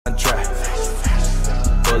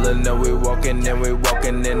Pulling up, we walking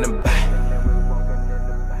in the back.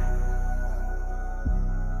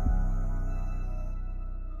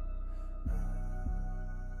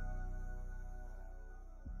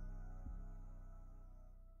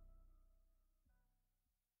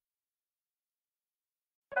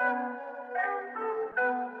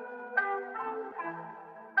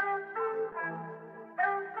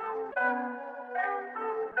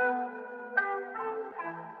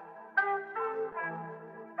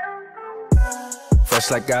 Fresh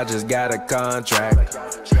like I just got a contract.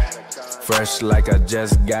 Fresh like I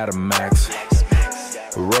just got a max.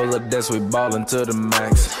 Roll up this, we ballin' to the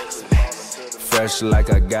max. Fresh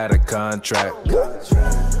like I got a contract.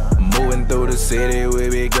 Moving through the city, we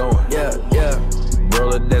be going. Yeah, yeah.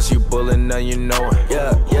 Roll up this, you pullin' up, you know it.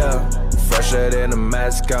 Yeah, yeah. Fresher than a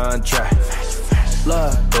max contract.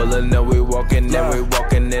 Pullin' up, we walkin'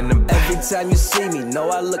 in the back. Every time you see me, know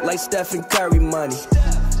I look like Stephen Curry money.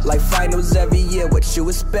 Like finals every year, what you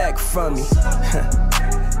expect from me?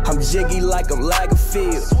 I'm jiggy like I'm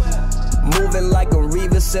Lagerfield. Moving like I'm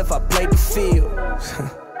Revis if I play the field.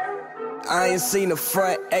 I ain't seen a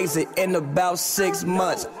front exit in about 6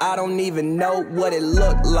 months. I don't even know what it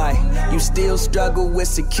looked like. You still struggle with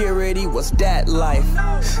security, what's that life?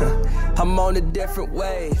 I'm on a different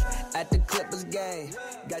wave at the Clippers game.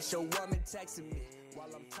 Got your woman texting me while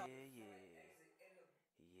I'm talking.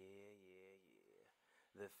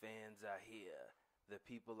 The fans are here. The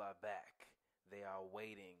people are back. They are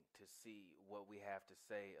waiting to see what we have to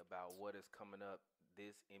say about what is coming up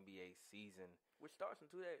this NBA season. Which starts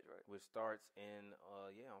in 2 days, right? Which starts on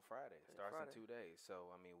Friday. Starts in 2 days.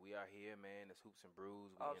 So, I mean, we are here, man. It's Hoops and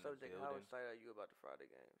Brews. We in the building. How excited are you about the Friday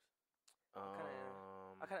games?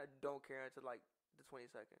 I kind of don't care until, like, the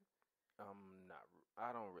 22nd.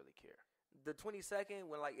 I don't really care. The 22nd,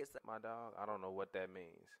 when, like, it's... My dog, I don't know what that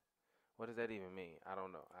means. What does that even mean? I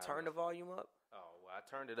don't know. Turn the volume up? Oh, well, I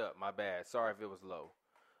turned it up. My bad. Sorry if it was low.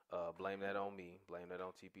 Blame that on me. Blame that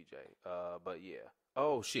on TPJ. But, yeah.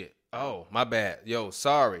 Oh, shit. Oh, my bad. Yo,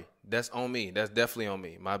 sorry. That's on me. That's definitely on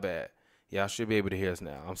me. My bad. Y'all should be able to hear us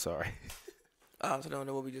now. I'm sorry. I also don't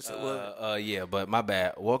know what we just said. Yeah, but my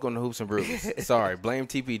bad. Welcome to Hoops and Brews. Sorry. Blame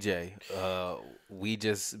TPJ. We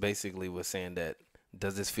just basically was saying that.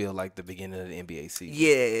 Does this feel like the beginning of the NBA season?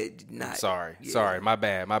 Yeah, not. Sorry. Yeah. Sorry. My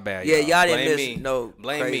bad. Yeah, y'all didn't blame miss me. no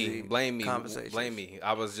Blame crazy me. Blame me. conversations. Blame me.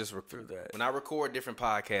 I was just Through that. when I record different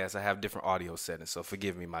podcasts, I have different audio settings. So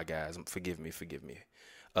forgive me, my guys. Forgive me.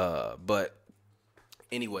 But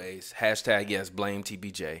anyways, hashtag yes, blame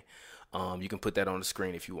TPJ. You can put that on the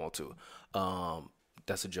screen if you want to.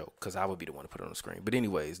 That's a joke because I would be the one to put it on the screen. But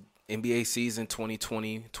anyways, NBA season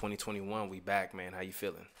 2020, 2021, we back, man. How you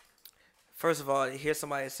feeling? First of all, to hear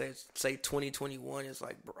somebody say 2021 is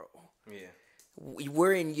like, bro. Yeah.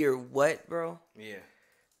 We're in year what, bro? Yeah.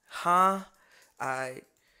 Huh?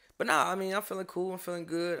 But nah, I mean, I'm feeling cool. I'm feeling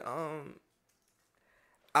good.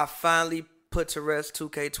 I finally put to rest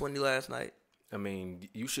 2K20 last night. I mean,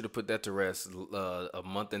 you should have put that to rest a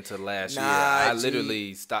month into last year. Nah, I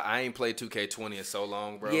literally stopped. I ain't played 2K20 in so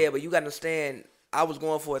long, bro. Yeah, but you got to understand, I was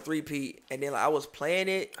going for a 3-peat, and then I was playing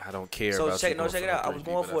it. I don't care so about check you it out. I was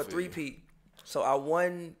going for a 3-peat. So I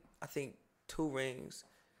won, I think, 2 rings.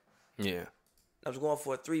 Yeah. I was going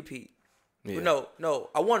for a 3-peat. Yeah. No.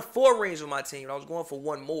 I won 4 rings with my team. I was going for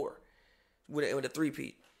 1 more with a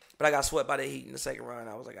 3-peat. But I got swept by the Heat in the second round.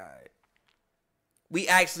 I was like, all right. We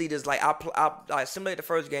actually just, like, I simulated the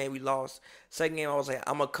first game. We lost. Second game, I was like,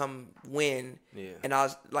 I'm going to come win. Yeah. And I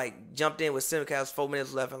was, like, jumped in with Simcast, 4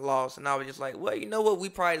 minutes left and lost. And I was just like, well, you know what? We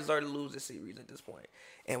probably deserve to lose this series at this point.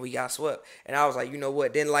 And we got swept. And I was like, you know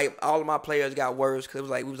what? Then, like, all of my players got worse because it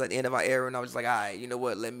was like we was at the end of our era. And I was just like, all right, you know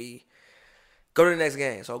what? Let me go to the next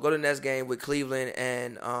game. So I'll go to the next game with Cleveland.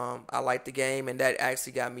 And I liked the game. And that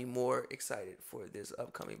actually got me more excited for this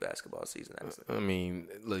upcoming basketball season, actually. I mean,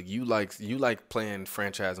 look, you like playing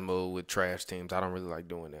franchise mode with trash teams. I don't really like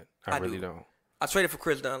doing that. I really don't. I traded for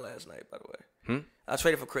Chris Dunn last night, by the way. I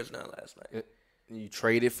traded for Chris Dunn last night. You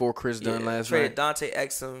traded for Chris Dunn last traded night? Dante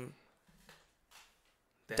Exum.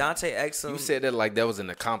 Dante Exum. You said that like that was an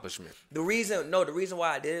accomplishment. The reason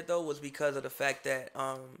why I did it though was because of the fact that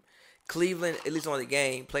Cleveland, at least on the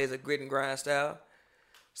game, plays a grit and grind style.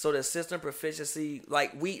 So the system proficiency,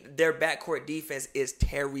 like their backcourt defense is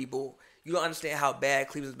terrible. You don't understand how bad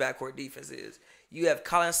Cleveland's backcourt defense is. You have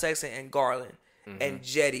Colin Sexton and Garland and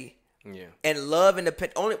Jetty. Yeah. And Love and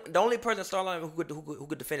the only person starting line who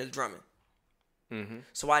could defend is Drummond.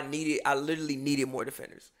 So I literally needed more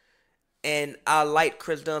defenders. And I liked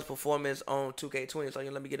Chris Dunn's performance on 2K20, so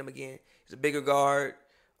let me get him again. He's a bigger guard.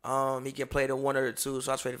 He can play the one or the two,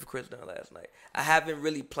 so I traded for Chris Dunn last night. I haven't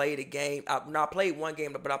really played a game. I played one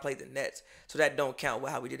game, but I played the Nets, so that don't count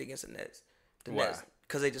with how we did against the Nets. The Why? Nets,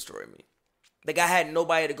 because they destroyed me. Like, I had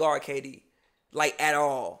nobody to guard KD, like, at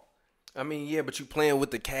all. I mean, yeah, but you playing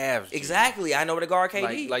with the Cavs. G. Exactly. I know where to guard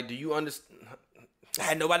KD. Like, do you understand? I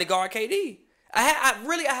had nobody to guard KD. I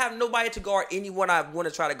have nobody to guard anyone I want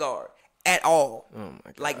to try to guard at all. Oh my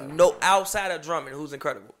God. Like, no, outside of Drummond, who's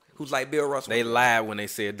incredible, who's like Bill Russell. They lied when they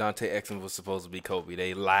said Dante Exum was supposed to be Kobe.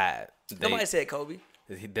 They lied. Nobody said Kobe.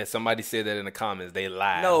 That somebody said that in the comments. They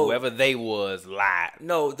lied. No. Whoever they was lied.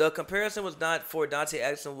 No, the comparison was not for Dante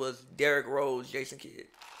Exum was Derrick Rose, Jason Kidd.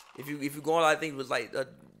 If you go on, I think it was like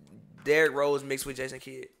Derrick Rose mixed with Jason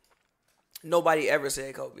Kidd. Nobody ever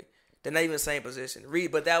said Kobe. They're not even the same position.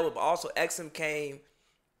 But that was also Exum came.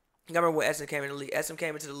 I remember when Exum came in the league. Exum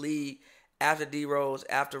came into the league after D Rose,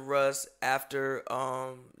 after Russ, after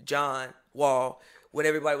John Wall, when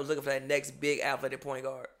everybody was looking for that next big athletic point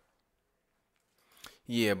guard.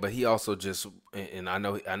 Yeah, but he also just, and I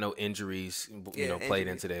know injuries, played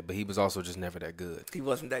into that, but he was also just never that good. He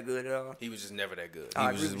wasn't that good at all. He was just never that good.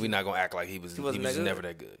 We're not gonna act like he was wasn't just that good. never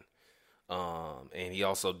that good. And he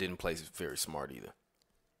also didn't play very smart either.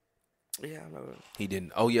 Yeah, I know. He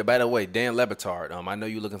didn't. Oh yeah, by the way, Dan Le Batard, I know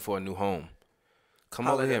you're looking for a new home. Come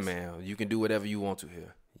over here, man. You can do whatever you want to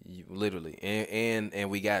here. Literally, and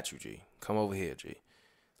we got you, G. Come over here, G.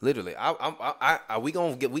 Literally, we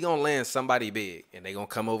gonna land somebody big, and they gonna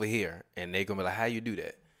come over here, and they gonna be like, "How you do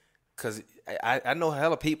that?" Because I know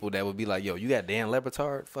hella people that would be like, "Yo, you got Dan Le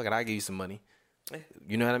Batard? Fuck it, I'll give you some money." Yeah.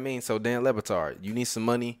 You know what I mean? So Dan Le Batard, you need some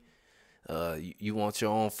money. You want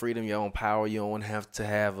your own freedom, your own power. You don't want to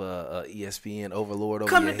have a ESPN overlord over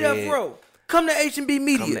Come your to head. Death Row. Come to H&B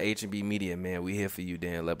Media. Come to H&B Media, man. We here for you,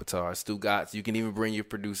 Dan Le Batard. Stu Gotts. You can even bring your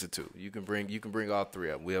producer too. You can bring all three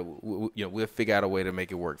of them. We'll figure out a way to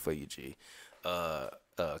make it work for you, G.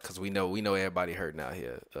 Cause we know everybody hurting out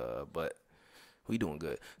here. But we doing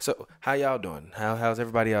good. So how y'all doing? How's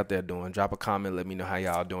everybody out there doing? Drop a comment. Let me know how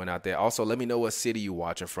y'all doing out there. Also, let me know what city you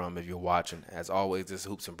watching from if you're watching. As always, this is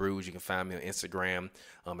Hoops and Brews. You can find me on Instagram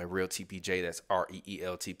at Real TPJ. That's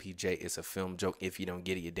REELTPJ. It's a film joke. If you don't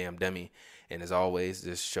get it, you damn dummy. And as always,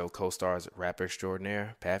 this show co-stars rapper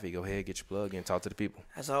extraordinaire Paffy. Go ahead, get your plug and talk to the people.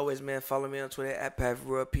 As always, man, follow me on Twitter at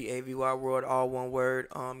PavyWorld, PAVY World, all one word.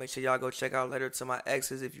 Make sure y'all go check out Letter to My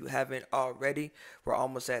Exes if you haven't already. We're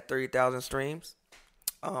almost at 30,000 streams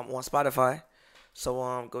on Spotify.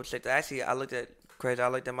 So go check that. Actually, I looked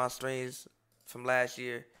at my streams from last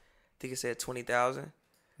year. I think it said 20,000.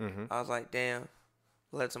 Mm-hmm. I was like, damn.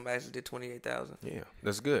 Letter to My Exes did 28,000. Yeah,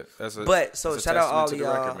 that's good. Shout out all of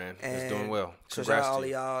y'all, record, man. It's doing well. So shout out all of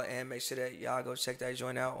y'all, and make sure that y'all go check that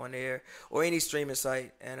joint out on there or any streaming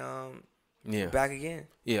site. And back again.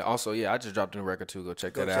 Yeah. Also, I just dropped a new record too. Go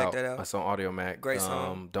check that out. It's on Audio Mac. Great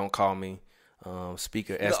song. Don't Call Me.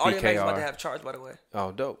 Speaker SPKR. Audio Mac's about to have charts, by the way.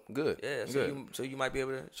 Oh, dope. Good. Yeah. So you might be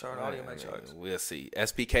able to chart Audio Mac charts. We'll see.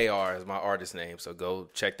 SPKR is my artist name, so go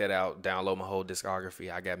check that out. Download my whole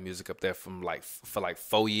discography. I got music up there from for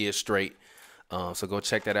 4 years straight. So go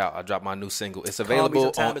check that out. I dropped my new single. It's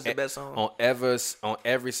available on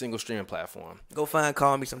every single streaming platform. Go find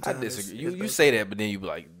Call Me Sometime. I disagree. You say that, but then you be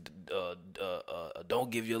like, don't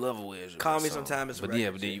give your love away. Call Me Sometime is but then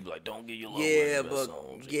you be like, don't give your love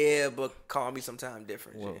away. But Call Me Sometime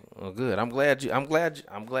different. Well, good. I'm glad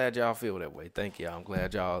y'all feel that way. Thank y'all. I'm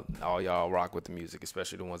glad all y'all rock with the music,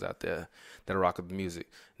 especially the ones out there that rock with the music.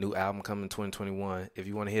 New album coming 2021. If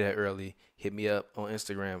you want to hear that early, hit me up on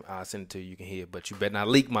Instagram. I'll send it to you. You can hear it, but you better not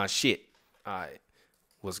leak my shit. All right.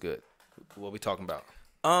 What's good? What we talking about?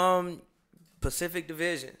 Pacific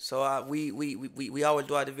Division. So we always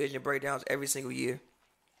do our division breakdowns every single year.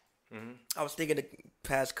 Mm-hmm. I was thinking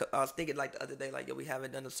like the other day, like, yo, we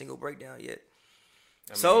haven't done a single breakdown yet.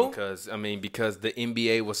 Because the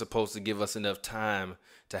NBA was supposed to give us enough time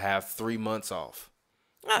to have 3 months off.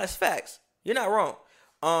 Nah, it's facts. You're not wrong.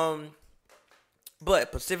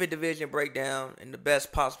 But Pacific Division breakdown in the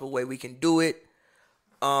best possible way we can do it.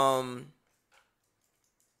 Do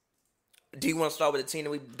you want to start with the team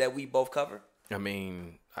that we both cover? I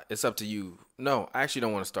mean, it's up to you. No, I actually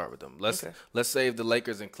don't want to start with them. Let's save the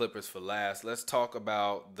Lakers and Clippers for last. Let's talk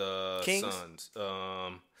about the Kings? Suns.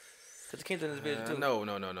 Because the Kings are in this division too. No.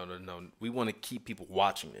 We want to keep people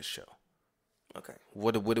watching this show. Okay.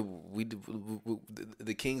 What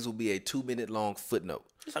the Kings will be a 2-minute long footnote.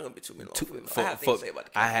 It's not gonna be 2 minutes long. I have things to say about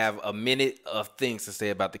the Kings. I have a minute of things to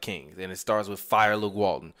say about the Kings, and it starts with fire Luke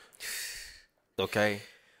Walton. Okay.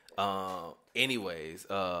 Anyways,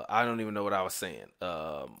 I don't even know what I was saying.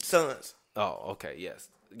 Suns. Oh, okay. Yes.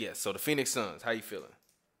 So the Phoenix Suns. How you feeling?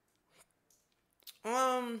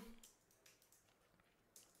 The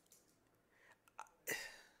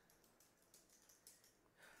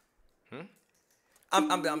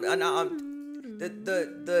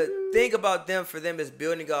thing about them for them is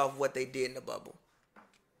building off what they did in the bubble.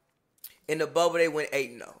 In the bubble, they went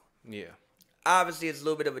 8-0. Yeah. Obviously, it's a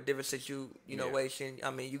little bit of a different situation.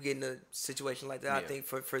 I mean, you get in a situation like that. Yeah. I think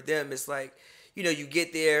for them, it's like, you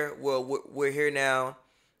get there. Well, we're here now.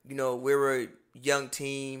 We're a young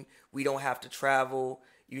team. We don't have to travel.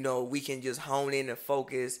 We can just hone in and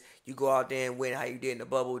focus. You go out there and win how you did in the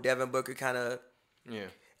bubble. Devin Booker kind of. Yeah.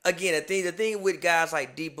 Again, the thing with guys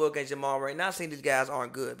like D Book and Jamal Murray, not saying these guys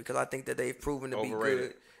aren't good because I think that they've proven to Overrated. be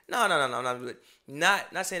good. No, not good. Not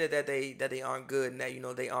saying that they aren't good and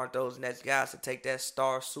that they aren't those next guys to take that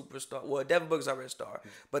superstar. Well, Devin Booker's already a star,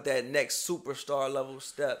 but that next superstar level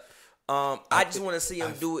step. I just want to see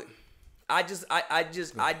him do it. I just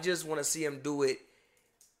want to see him do it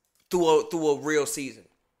through a real season.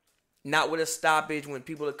 Not with a stoppage when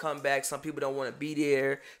people have come back. Some people don't want to be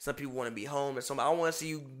there. Some people want to be home. And I want to see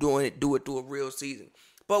you do it through a real season.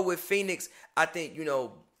 But with Phoenix, I think,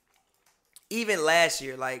 even last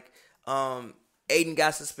year, like Aiden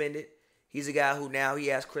got suspended. He's a guy who now he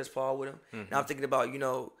has Chris Paul with him. Mm-hmm. Now I'm thinking about,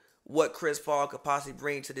 what Chris Paul could possibly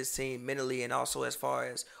bring to this team mentally and also as far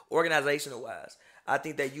as organizational wise. I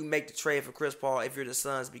think that you make the trade for Chris Paul if you're the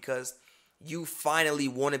Suns because you finally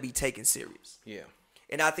want to be taken serious. Yeah.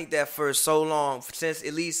 And I think that for so long, since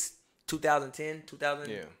at least 2010,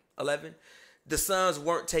 2011, the Suns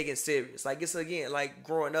weren't taken serious. Like, it's again, like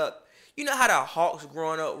growing up. You know how the Hawks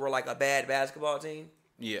growing up were like a bad basketball team?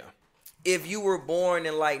 Yeah. If you were born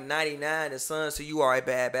in like 99, the Suns, so you are a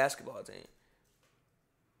bad basketball team.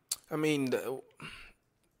 I mean, the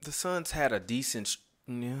Suns had a decent.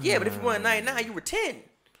 Yeah, but if you were in 99, you were 10.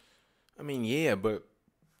 I mean, yeah, but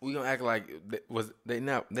we gonna act like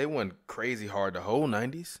they went crazy hard the whole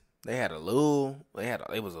 90s. They had a little. They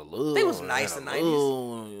was nice in the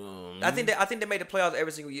 90s. I think they made the playoffs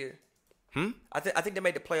every single year. I think they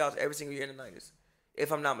made the playoffs every single year in the 90s,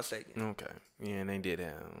 if I'm not mistaken. Okay, yeah, and they did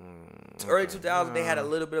that. Early 2000s, they had a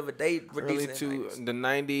little bit of a date. Early the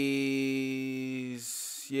 90s.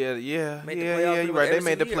 Yeah, you're right. They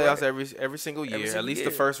made the playoffs every single year, at least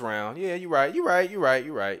the first round. Yeah, you're right.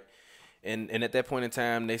 And at that point in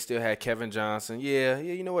time, they still had Kevin Johnson. Yeah.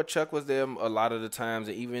 You know what? Chuck was there a lot of the times.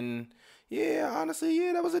 And even,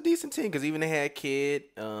 honestly, that was a decent team because even they had Kidd.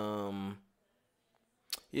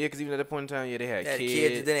 Because even at that point in time, they had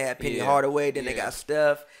Kidd. Then they had Penny Hardaway. Then they got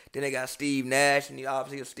Steph. Then they got Steve Nash. And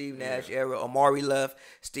obviously, the Steve Nash era. Amari left.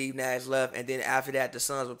 Steve Nash left. And then after that, the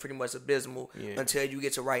Suns were pretty much abysmal until you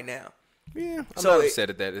get to right now. Yeah, I'm not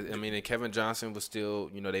upset at that. I mean, and Kevin Johnson was still,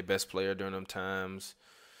 their best player during them times.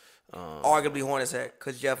 Arguably Hornacek,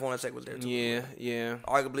 because Jeff Hornacek was there too. Yeah.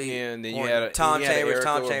 Arguably, and then you had Tom Chambers,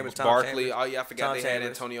 Barkley. Oh yeah, I forgot they had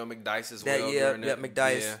Antonio McDyess as well.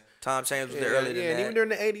 McDyess. Yeah. Tom Chambers was there earlier than that. And even during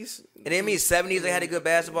the 80s. And then 70s, they had a good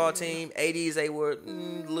basketball team. 80s, they were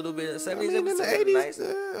a little bit. 70s, they was the 80s.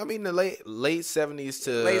 The late 70s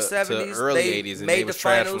to early 80s, and they was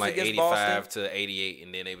trash from like 85 to 88,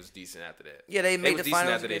 and then they was decent after that. Yeah, they made the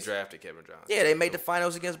finals after they drafted Kevin Johnson. Yeah, they made the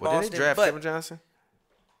finals against Boston. Did they draft Kevin Johnson?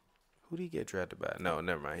 Who did he get drafted by? No,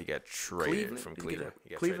 never mind. He got traded from Cleveland.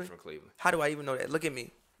 Traded from Cleveland. How do I even know that? Look at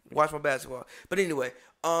me. Watch my basketball. But anyway,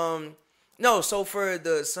 no, so for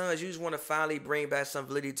the Suns, you just want to finally bring back some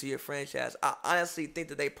validity to your franchise. I honestly think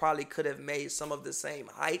that they probably could have made some of the same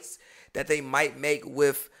heights that they might make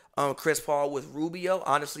with Chris Paul with Rubio.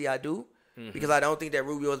 Honestly, I do. Because I don't think that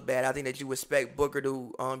Rubio is bad. I think that you expect Booker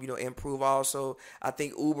to improve also. I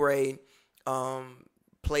think Oubre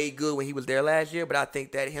played good when he was there last year, but I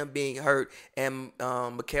think that him being hurt and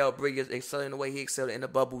Mikal Bridges excelling the way he excelled in the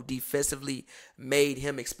bubble defensively made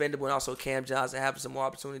him expendable, and also Cam Johnson having some more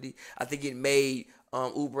opportunity. I think it made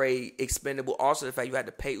Oubre expendable. Also, the fact you had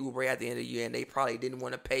to pay Oubre at the end of the year, and they probably didn't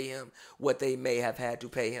want to pay him what they may have had to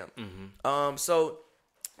pay him. So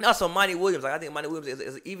Monty Williams, I think Monty Williams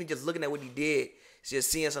is even just looking at what he did.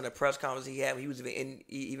 Just seeing some of the press conferences he had when he was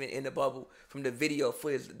even in the bubble from the video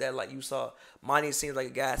footage that like you saw. Monty seems like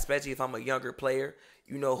a guy, especially if I'm a younger player,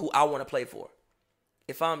 who I want to play for.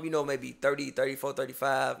 If I'm, maybe 30, 34,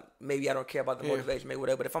 35, maybe I don't care about the motivation, maybe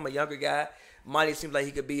whatever. But if I'm a younger guy, Monty seems like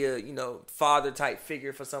he could be a, father type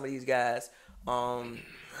figure for some of these guys. I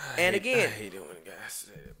hate it when guys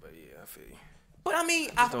say that, but yeah, I feel you. But I mean,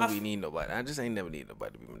 I don't need nobody. I just ain't never need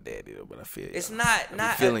nobody to be my daddy though. But I feel it's y'all.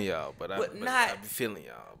 not feeling y'all, but I be feeling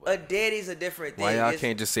y'all. But a daddy's a different thing. Why y'all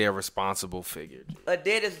can't just say a responsible figure? A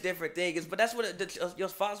dad is a different thing. But that's what you're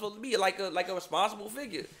supposed to be, like a responsible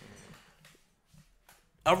figure.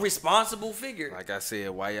 A responsible figure. Like I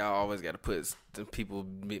said, why y'all always got to put people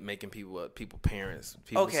making people up, people parents.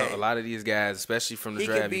 People, Okay. So a lot of these guys, especially from the He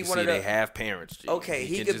draft, could be you can one see of the- they have parents. G. Okay,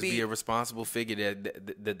 he can could just be- be a responsible figure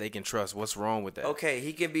that they can trust. What's wrong with that? Okay,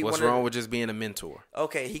 he can be What's one wrong of with just being a mentor?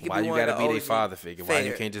 Okay, he can Why be you one gotta of be the their OG. father figure? Fair. Why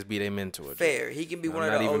you can't just be their mentor? G? Fair. He can be one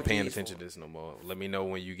of the I'm not even OGs. paying attention to this no more. Let me know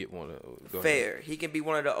when you get one. Go Fair. ahead. He can be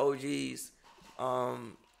one of the OGs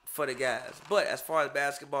for the guys. But as far as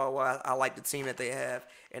basketball, I like the team that they have,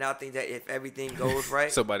 and I think that if everything goes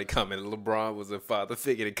right, Somebody commented LeBron was a father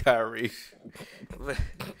figure to Kyrie.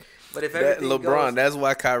 but if That everything LeBron, goes, that's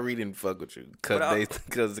why Kyrie didn't fuck with you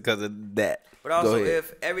because of that. but also Go ahead.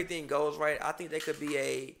 if everything goes right, I think they could be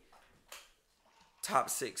a top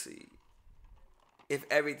 6 seed. If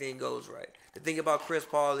everything goes right. The thing about Chris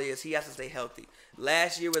Paul is he has to stay healthy.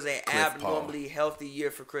 Last year was an abnormally healthy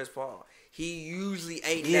year for Chris Paul. He usually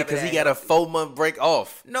ain't Yeah, never because he that got healthy. a 4-month break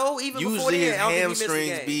off. No, even before Usually his that, I don't think he missed a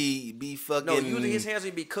hamstrings game. be fucking. No, usually his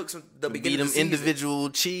hamstrings be cooked from the be beginning them of the season. individual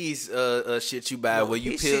cheese shit you buy No, where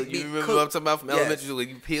you his peel. shit be You remember cooked. what I'm talking about from Yes. elementary school?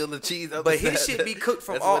 You peel the cheese up. But the his side. shit be cooked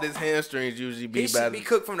from That's all. what his hamstrings usually be. His by shit be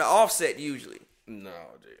cooked from the offset usually. No,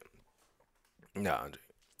 dude. No, dude.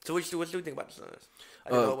 So what do you think about the Suns? I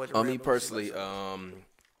didn't know what you On read, me but what you personally, think about the Suns?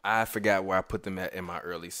 I forgot where I put them at in my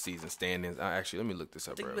early season standings. Actually, let me look this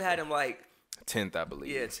up. I think real we had quick. him like 10th, I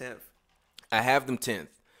believe. 10th. I have them 10th,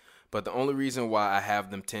 but the only reason why I have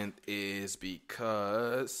them 10th is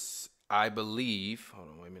because I believe. Hold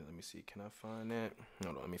on, wait a minute. Let me see. Can I find that?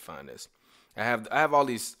 Hold on, let me find this. I have all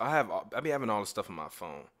these. I be having all this stuff on my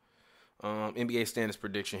phone. NBA standings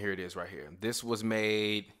prediction. Here it is, right here. This was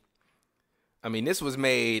made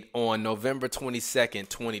on November 22nd,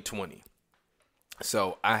 2020.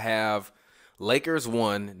 So I have Lakers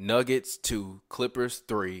 1, Nuggets 2, Clippers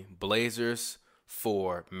 3, Blazers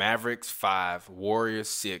 4, Mavericks 5, Warriors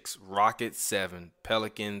 6, Rockets 7,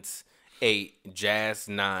 Pelicans 8, Jazz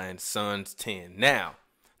 9, Suns 10. Now,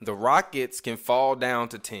 the Rockets can fall down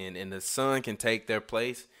to 10 and the Sun can take their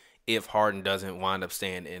place if Harden doesn't wind up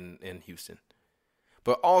staying in Houston.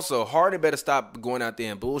 But also, Harden better stop going out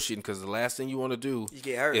there and bullshitting because the last thing you want to do You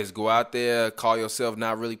get hurt. is go out there, call yourself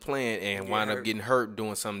not really playing, and get wind up hurt. getting hurt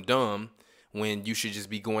doing something dumb when you should just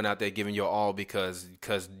be going out there giving your all because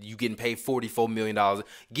you getting paid $44 million.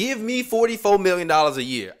 Give me $44 million a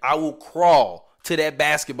year. I will crawl to that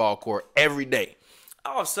basketball court every day.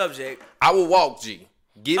 Off subject. I will walk, G.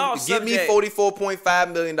 Give me subject.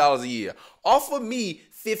 $44.5 million a year. Offer me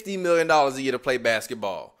 $50 million a year to play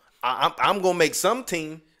basketball. I'm going to make some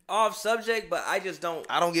team. Off subject, but I just don't.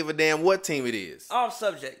 I don't give a damn what team it is. Off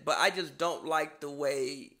subject, but I just don't like the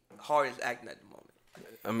way Harden's acting at the moment.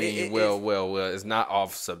 I mean, well, it's not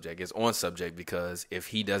off subject. It's on subject because if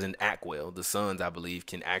he doesn't act well, the Suns, I believe,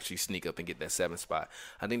 can actually sneak up and get that 7th spot.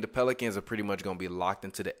 I think the Pelicans are pretty much going to be locked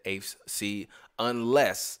into the 8th seed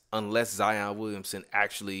unless Zion Williamson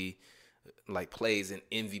actually plays an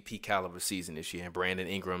MVP caliber season this year and Brandon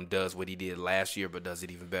Ingram does what he did last year but does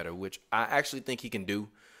it even better, which I actually think he can do.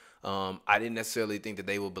 I didn't necessarily think that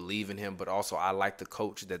they will believe in him, but also I like the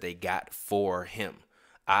coach that they got for him.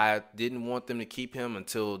 I didn't want them to keep him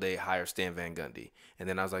until they hire Stan Van Gundy. And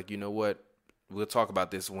then I was like, you know what? We'll talk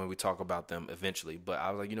about this when we talk about them eventually. But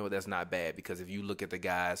I was like, you know what? That's not bad because if you look at the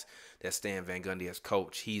guys that Stan Van Gundy has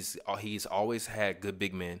coached, he's always had good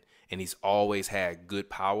big men and he's always had good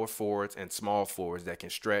power forwards and small forwards that can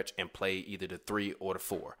stretch and play either the 3 or the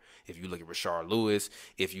 4. If you look at Rashard Lewis,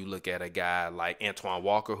 if you look at a guy like Antoine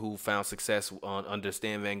Walker who found success under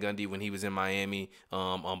Stan Van Gundy when he was in Miami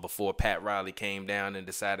before Pat Riley came down and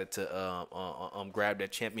decided to grab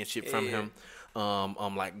that championship from him.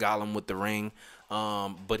 Like Gollum with the ring.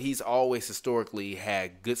 But he's always historically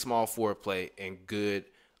had good small forward play and good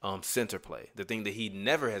center play. The thing that he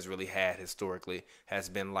never has really had historically has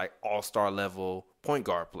been like all-star level point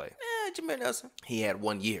guard play. Jameer Nelson. He had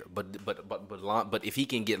 1 year, but if he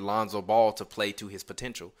can get Lonzo Ball to play to his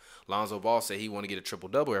potential, Lonzo Ball said he want to get a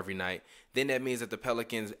triple-double every night, then that means that the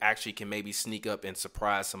Pelicans actually can maybe sneak up and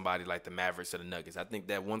surprise somebody like the Mavericks or the Nuggets. I think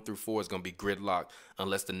that 1 through 4 is going to be gridlocked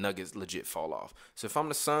unless the Nuggets legit fall off. So if I'm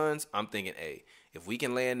the Suns, I'm thinking, hey, if we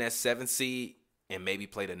can land that 7th seed and maybe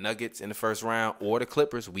play the Nuggets in the first round or the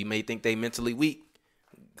Clippers, we may think they mentally weak.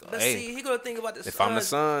 But see, he gonna think about the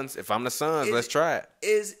Suns. If I'm the Suns, let's try it.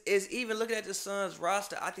 Is even looking at the Suns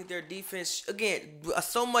roster, I think their defense, again,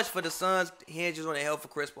 so much for the Suns hinges on the health of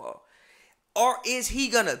Chris Paul. Or is he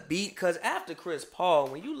gonna beat? Because after Chris Paul,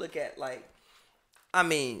 when you look at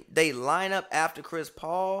they line up after Chris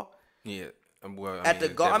Paul. Yeah. Well, Actually,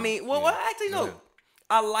 no. Yeah.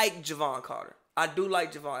 I like Javon Carter. I do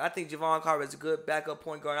like Javon. I think Javon Carter is a good backup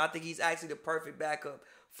point guard. I think he's actually the perfect backup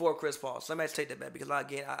for Chris Paul. So let me take that back because,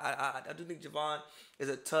 again, I do think Javon is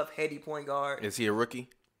a tough, heady point guard. Is he a rookie?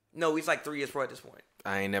 No, he's like 3 years pro at this point.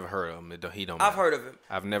 I ain't never heard of him. He don't. I've matter. heard of him.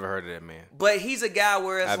 I've never heard of that man. But he's a guy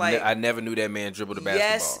where it's I never knew that man dribbled the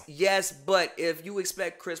basketball. Yes, but if you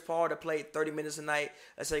expect Chris Paul to play 30 minutes a night,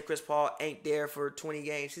 let's say Chris Paul ain't there for 20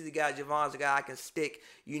 games. He's a guy, Javon's a guy I can stick,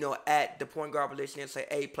 at the point guard position and say,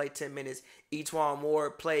 hey, play 10 minutes. Etuan Moore,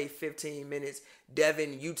 play 15 minutes.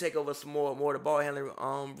 Devin, you take over some more of the ball handling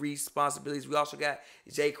responsibilities. We also got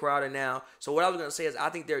Jay Crowder now. So what I was going to say is I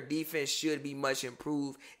think their defense should be much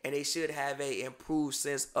improved, and they should have a improved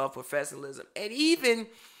sense of professionalism. And even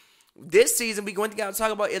this season, we going to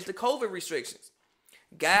talk about is the COVID restrictions.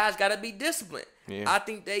 Guys got to be disciplined. Yeah. I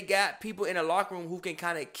think they got people in the locker room who can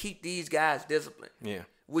kind of keep these guys disciplined. Yeah.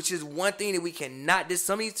 Which is one thing that we cannot. There's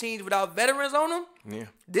some of these teams without veterans on them. Yeah.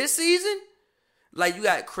 This season, like you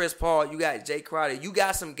got Chris Paul, you got Jay Crowder, you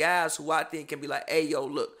got some guys who I think can be like, hey, yo,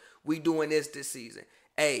 look, we doing this season.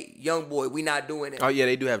 Hey, young boy, we not doing it. Oh yeah,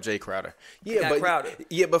 they do have Jay Crowder. Yeah, Crowder.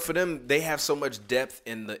 Yeah, but for them, they have so much depth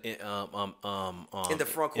in the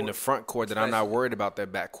front court that I'm not worried about their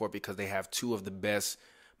backcourt because they have two of the best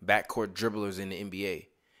backcourt dribblers in the NBA.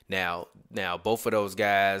 Now both of those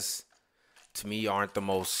guys, to me, aren't the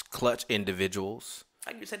most clutch individuals.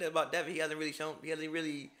 I can say that about Devin. He hasn't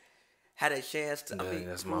really had a chance to.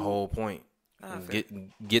 That's my whole point.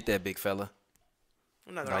 Get that big fella.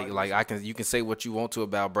 I'm not gonna you can say what you want to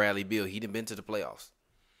about Bradley Beal. He done been to the playoffs.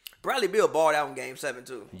 Bradley Beal balled out in Game 7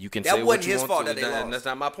 too. You can that say wasn't what you his want fault to. that they lost. That's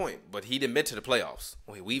not my point. But he done been to the playoffs.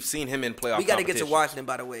 We've seen him in playoff. We got to get to competition. Washington,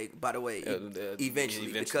 by the way,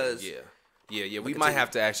 eventually, because yeah. We might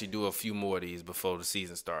have to actually do a few more of these before the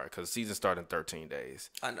season starts because the season starts in 13 days.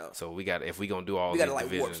 I know. So we got if we gonna do all we these got to like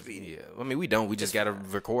divisions, warp speed. yeah. I mean we don't. We just got to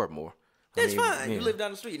record more. That's fine. Yeah. You live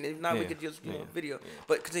down the street, and if not, we could just video. Yeah.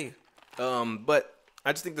 But continue. But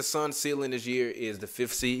I just think the Suns' ceiling this year is the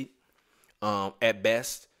 5th seed. At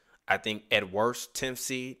best, I think at worst 10th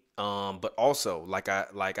seed. But also like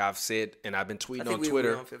I've said, and I've been tweeting on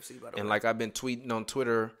Twitter, on 5th seed, by the way. and like I've been tweeting on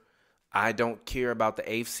Twitter, I don't care about the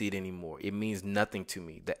 8th seed anymore. It means nothing to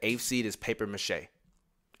me. The 8th seed is paper mache,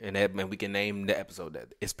 and we can name the episode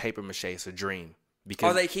that it's paper mache. It's a dream.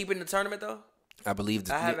 Because are they keeping the tournament though? I believe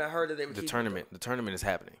I haven't heard that they were the tournament. The tournament is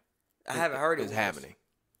happening. I haven't heard it. It's happening.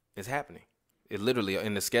 It's happening. It literally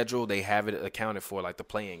in the schedule they have it accounted for like the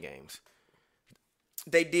playing games.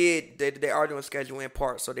 They did. They are doing schedule in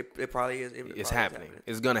part, so they probably is. It's happening.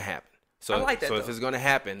 It's gonna happen. So, I like that, so if it's gonna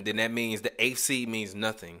happen, then that means the 8th seed means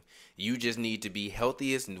nothing. You just need to be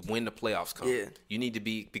healthiest and when the playoffs come. Yeah. You need to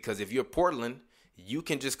be because if you're Portland, you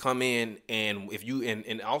can just come in and if you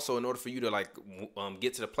and also in order for you to like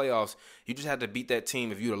get to the playoffs, you just have to beat that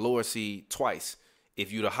team. If you're the lower seed twice,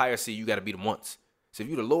 if you're the higher seed, you got to beat them once. So if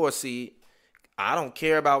you're the lower seed, I don't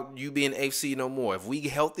care about you being 8th seed no more. If we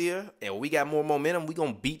get healthier and we got more momentum, we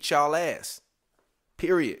gonna beat y'all ass.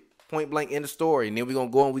 Period. Point blank, end of story. And then we're gonna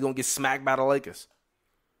go and we're gonna get smacked by the Lakers.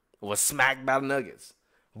 Or smacked by the Nuggets.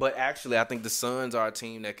 But actually, I think the Suns are a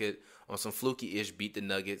team that could, on some fluky-ish, beat the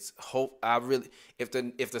Nuggets. If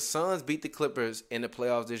the Suns beat the Clippers in the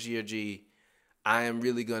playoffs this year, G, I am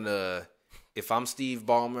really gonna. If I'm Steve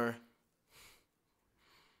Ballmer,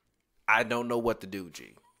 I don't know what to do,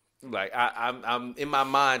 G. Like I'm in my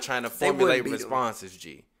mind trying to formulate responses,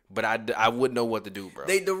 G. But I wouldn't know what to do, bro.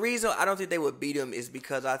 The reason I don't think they would beat them is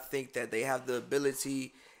because I think that they have the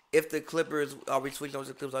ability. If the Clippers are we switching over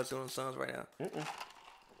to the Clippers, are still on the Suns right now?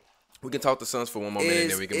 We can talk the Suns for one more minute,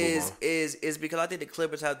 and then we can move on. Is because I think the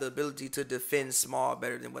Clippers have the ability to defend small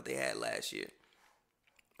better than what they had last year.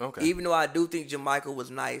 Okay. Even though I do think JaMychal was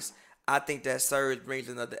nice, I think that Serge brings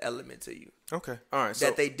another element to you. Okay. All right.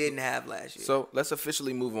 That they didn't have last year. So let's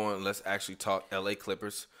officially move on. Let's actually talk LA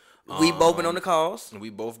Clippers. We both been on the calls. We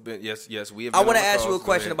both been yes. We have. I want to ask you a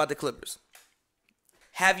question about the Clippers.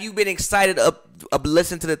 Have you been excited of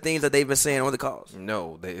listening to the things that they've been saying on the calls?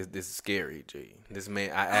 No, this is scary, G. This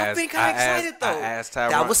man, I've been kind of excited though. I asked Tyronn.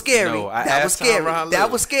 That was scary. No, that was scary.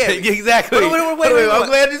 That was scary. Exactly. Wait, I'm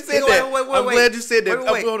glad you said that. I'm glad you said that.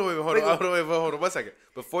 Hold on 1 second.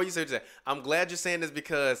 Before you say that, I'm glad you're saying this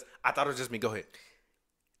because I thought it was just me. Go ahead.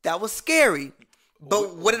 That was scary.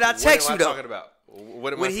 But what did I text you though? What am I talking about?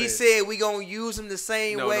 What am I saying? When he said we gonna use him the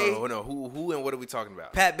same way. No. Who and what are we talking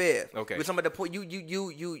about? Pat Bev. Okay. We're talking about the point.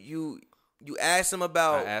 You asked him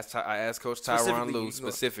about. I asked Coach Tyronn Lue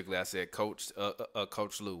specifically. I said, Coach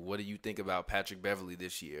Lue, what do you think about Patrick Beverley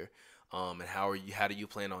this year? And how do you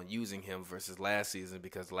plan on using him versus last season?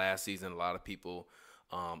 Because last season a lot of people,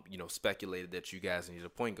 speculated that you guys needed a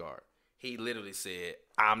point guard. He literally said,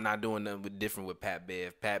 "I'm not doing nothing different with Pat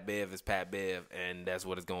Bev. Pat Bev is Pat Bev, and that's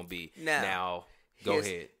what it's gonna be." Now go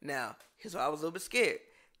ahead. Now, here's why I was a little bit scared,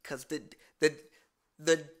 because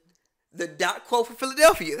the Doc quote from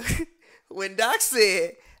Philadelphia, when Doc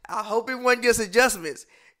said, "I hope it wasn't just adjustments,"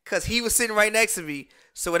 because he was sitting right next to me,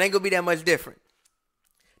 so it ain't gonna be that much different.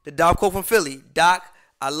 The Doc quote from Philly, "Doc,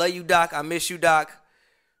 I love you, Doc. I miss you, Doc."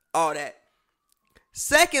 All that.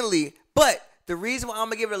 Secondly, but the reason why I'm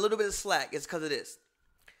going to give it a little bit of slack is because of this.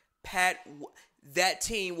 That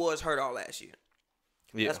team was hurt all last year.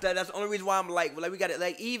 Yeah. That's the only reason why I'm like we got it.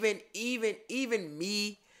 Like, even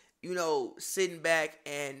me, sitting back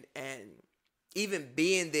and even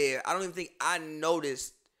being there, I don't even think I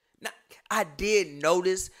noticed. I did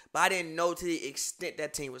notice, but I didn't know to the extent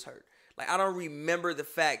that team was hurt. Like, I don't remember the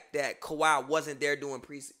fact that Kawhi wasn't there doing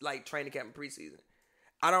training camp and preseason.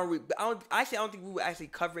 I don't think we were actually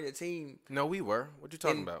covering the team. No, we were. What you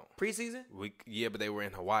talking about? Preseason? But they were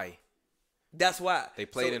in Hawaii. That's why. They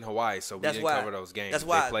played in Hawaii, so we didn't cover those games. That's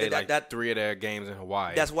why. They played 3 of their games in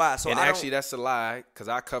Hawaii. That's why. So actually, that's a lie, because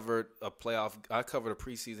I covered a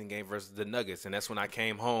preseason game versus the Nuggets, and that's when I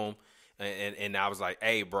came home, and I was like,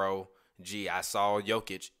 "Hey, bro, I saw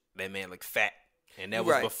Jokic. That man looked fat." And that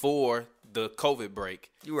was before the COVID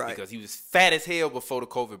break. You're right. Because he was fat as hell before the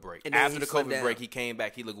COVID break. And after the COVID break, he came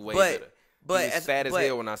back. He looked way better. But he was fat as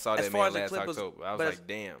hell when I saw that man last October. I was like,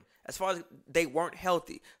 damn. As far as they weren't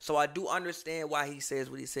healthy. So I do understand why he says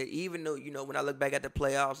what he said. Even though, when I look back at the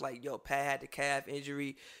playoffs, like, Pat had the calf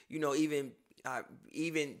injury.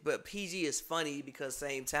 But PG is funny because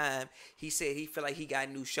same time he said he felt like he got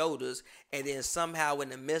new shoulders, and then somehow in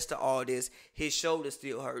the midst of all this, his shoulder's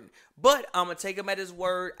still hurting. But I'm gonna take him at his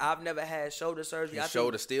word. I've never had shoulder surgery. His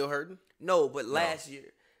shoulder still hurting? No, but last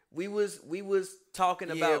year we was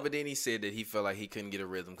talking about. Yeah, but then he said that he felt like he couldn't get a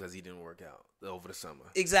rhythm because he didn't work out over the summer.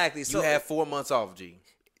 Exactly. So you had 4 months off, G.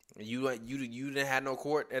 You didn't have no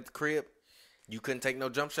court at the crib. You couldn't take no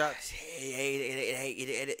jump shots?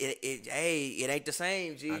 It ain't the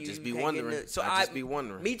same, G. I just be wondering. Be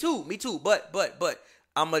wondering. Me too. But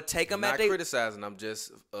I'm going to take them at their... I'm not criticizing. I'm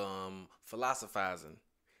just philosophizing.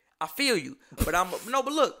 I feel you. But but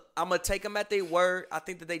look, I'm going to take them at their word. I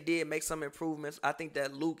think that they did make some improvements. I think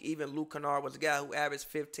that Luke Kennard was a guy who averaged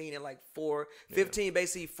 15 and 15,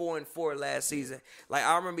 basically 4 and 4 last season. Like,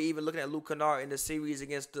 I remember even looking at Luke Kennard in the series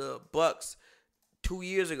against the Bucks 2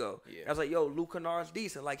 years ago. Yeah. I was like, Luke Kennard's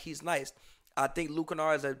decent. Like, he's nice. I think Luke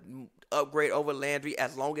Kennard is an upgrade over Landry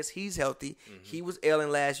as long as he's healthy. Mm-hmm. He was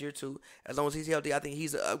ailing last year, too. As long as he's healthy, I think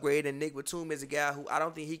he's an upgrade. And Nick Batum is a guy who I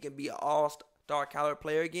don't think he can be an all-star caliber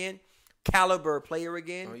player again.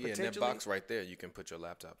 Oh, yeah, and that box right there, you can put your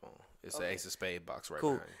laptop on. It's an Ace of Spades box right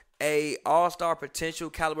behind you. A all-star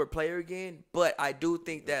potential caliber player again. But I do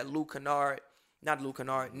think that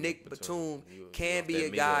Nick Batum can be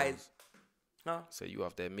a guy... Huh? So you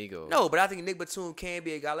off that Migos. No, but I think Nick Batum can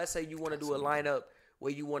be a guy. Let's say you want to do a lineup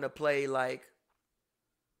where you want to play like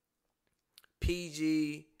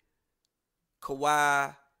PG,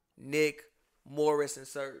 Kawhi, Nick, Morris, and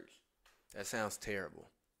Serge. That sounds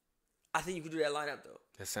terrible. I think you could do that lineup, though.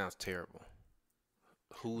 That sounds terrible.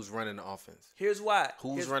 Who's running the offense? Here's why.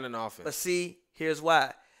 Who's running the offense? But see, here's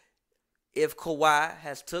why. If Kawhi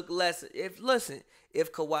has took lessons, if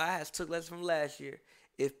Kawhi has took lessons from last year,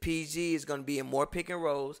 if PG is going to be in more pick and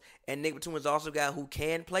rolls, and Nick Batum is also a guy who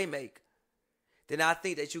can play make, then I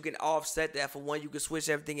think that you can offset that. For one, you can switch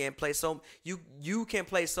everything and play you can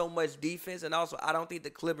play so much defense, and also I don't think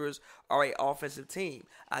the Clippers are an offensive team.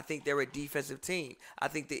 I think they're a defensive team. I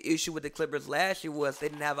think the issue with the Clippers last year was they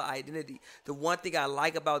didn't have an identity. The one thing I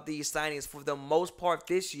like about these signings for the most part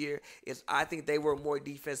this year is I think they were more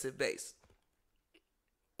defensive based.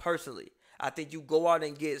 Personally, I think you go out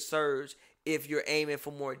and get Serge if you're aiming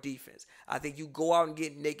for more defense. I think you go out and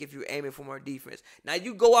get Nick if you're aiming for more defense. Now,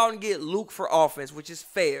 you go out and get Luke for offense, which is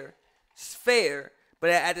fair. It's fair, but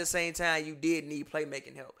at the same time, you did need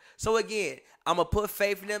playmaking help. So, again, I'm going to put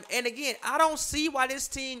faith in them. And, again, I don't see why this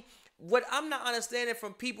team, what I'm not understanding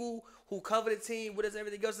from people who cover the team, what does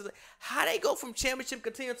everything else, is how they go from championship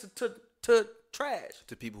contender to trash.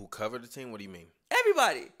 To people who cover the team? What do you mean?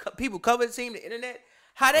 Everybody. People cover the team, the internet.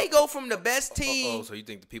 How they go from the best team? Oh, so you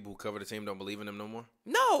think the people who cover the team don't believe in them no more?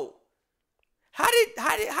 No. How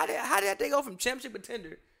did they go from championship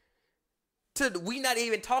contender to we not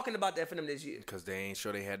even talking about that for them this year? Because they ain't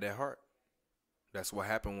sure they had that heart. That's what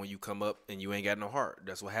happened when you come up and you ain't got no heart.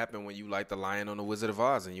 That's what happened when you like the Lion on the Wizard of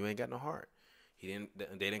Oz and you ain't got no heart. They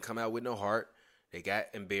didn't come out with no heart. They got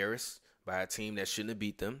embarrassed by a team that shouldn't have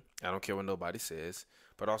beat them. I don't care what nobody says.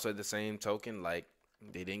 But also at the same token, like,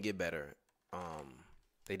 they didn't get better.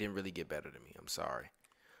 They didn't really get better than me. I'm sorry.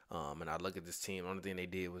 And I look at this team, the only thing they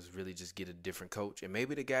did was really just get a different coach. And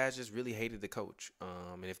maybe the guys just really hated the coach.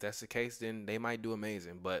 And if that's the case, then they might do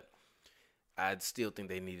amazing. But I still think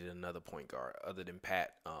they needed another point guard other than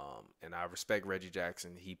Pat. And I respect Reggie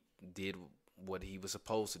Jackson. He did what he was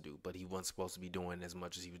supposed to do, but he wasn't supposed to be doing as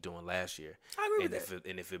much as he was doing last year. I agree with that.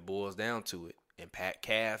 And if it boils down to it, and Pat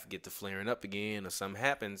Calf get to flaring up again or something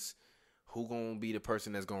happens, who going to be the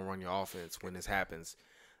person that's going to run your offense when this happens?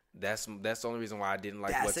 That's the only reason why I didn't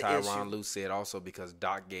like what Tyronn Lue said also, because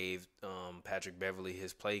Doc gave Patrick Beverly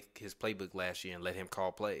his playbook last year and let him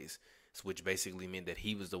call plays, which basically meant that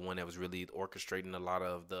he was the one that was really orchestrating a lot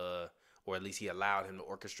of or at least he allowed him to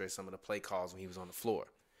orchestrate some of the play calls when he was on the floor.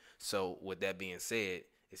 So with that being said,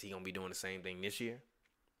 is he going to be doing the same thing this year?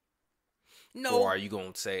 No. Or are you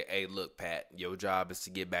going to say, hey, look, Pat, your job is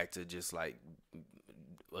to get back to just like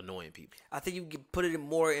annoying people? I think you can put it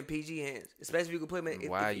more in PG hands, especially if you can put him in.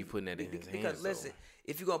 Why are you putting that in his hands? Because listen,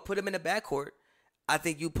 if you're gonna put him in the backcourt, I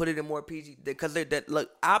think you put it in more PG because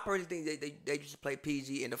look. I personally think they used to play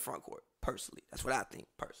PG in the front court. Personally, that's what I think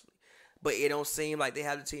personally. But it don't seem like they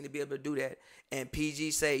have the team to be able to do that. And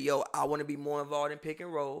PG say, yo, I want to be more involved in pick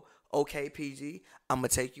and roll. Okay, PG, I'm going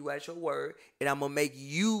to take you at your word, and I'm going to make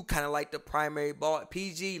you kind of like the primary ball.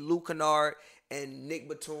 PG, Luke Kennard, and Nick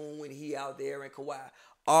Batum when he out there, and Kawhi.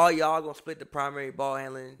 All y'all going to split the primary ball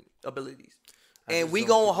handling abilities. And we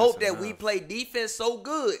going to hope that we play defense so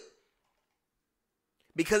good.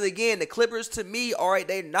 Because, again, the Clippers, to me, all right,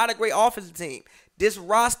 they're not a great offensive team. This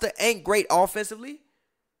roster ain't great offensively.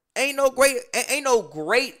 Ain't no great.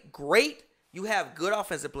 You have good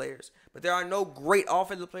offensive players, but there are no great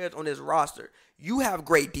offensive players on this roster. You have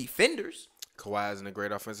great defenders. Kawhi isn't a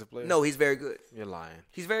great offensive player? No, he's very good. You're lying.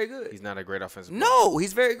 He's very good. He's not a great offensive player? No,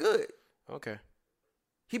 he's very good. Okay.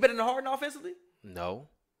 He better than Harden offensively? No.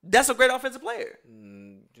 That's a great offensive player.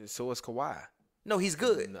 So is Kawhi. No, he's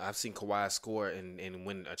good. I've seen Kawhi score and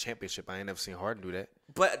win a championship. I ain't never seen Harden do that.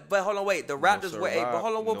 But hold on, wait. The Raptors were a but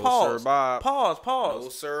hold on, no, pause. Sir Bob. Pause. No,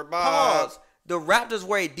 Sir Bob. Pause. The Raptors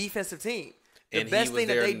were a defensive team. The best thing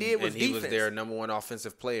that they did was defense. He was their number one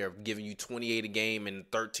offensive player, giving you 28 a game and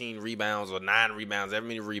 13 rebounds or 9 rebounds, every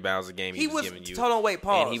many rebounds a game he was giving you. Hold on, wait,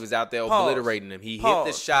 pause. And he was out there obliterating them. He hit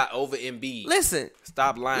the shot over Embiid. Listen.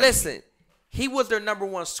 Stop lying. Listen. He was their number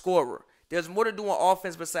one scorer. There's more to do on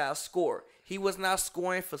offense besides score. He was not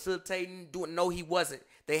scoring, facilitating, doing. No, he wasn't.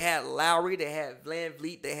 They had Lowry, they had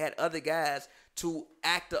VanVleet, they had other guys to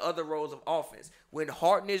act the other roles of offense. When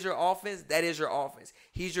Harden is your offense, that is your offense.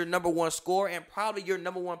 He's your number one scorer and probably your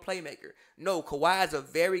number one playmaker. No, Kawhi is a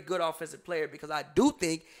very good offensive player because I do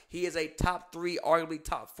think he is a top 3, arguably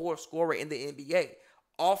top 4 scorer in the NBA.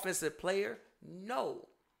 Offensive player? No.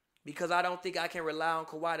 Because I don't think I can rely on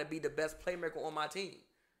Kawhi to be the best playmaker on my team.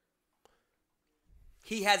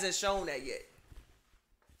 He hasn't shown that yet.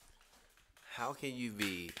 How can you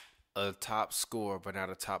be a top scorer but not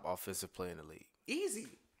a top offensive player in the league? Easy.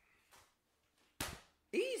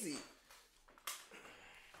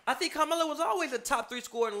 I think Carmelo was always a top 3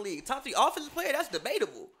 scorer in the league. Top 3 offensive player, that's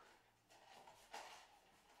debatable.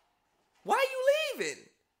 Why are you leaving?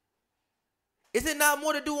 Is it not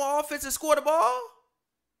more to do on offense than score the ball?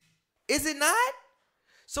 Is it not?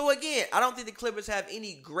 So again, I don't think the Clippers have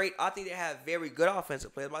any great. I think they have very good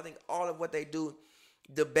offensive players, but I think all of what they do,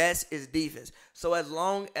 the best is defense. So as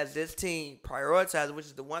long as this team prioritizes, which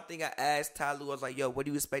is the one thing I asked Ty Lue, I was like, yo, what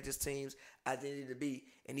do you expect this team's identity to be?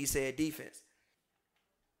 And he said defense.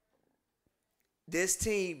 This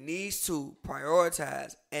team needs to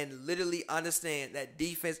prioritize and literally understand that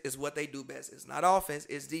defense is what they do best. It's not offense,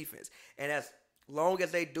 it's defense. And as long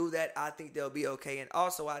as they do that, I think they'll be okay. And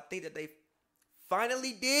also, I think that they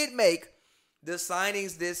finally did make the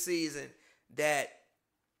signings this season that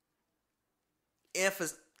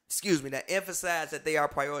emphasize that they are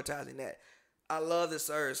prioritizing that. I love the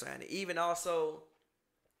Serge signing. Even also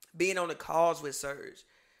being on the calls with Serge.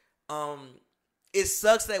 It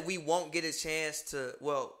sucks that we won't get a chance to.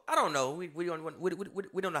 Well, I don't know. We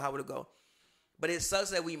don't know how it'll go. But it sucks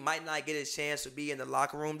that we might not get a chance to be in the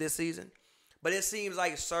locker room this season. But it seems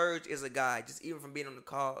like Serge is a guy, just even from being on the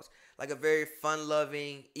calls, like a very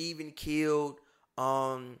fun-loving, even-keeled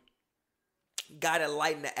guy that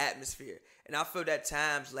lighten the atmosphere. And I feel that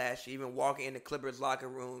times last year, even walking in the Clippers locker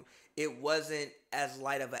room, it wasn't as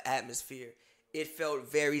light of an atmosphere. It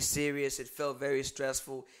felt very serious. It felt very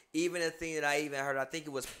stressful. Even a thing that I even heard, I think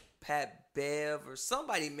it was Pat Bev or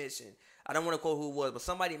somebody mentioned, I don't want to quote who it was, but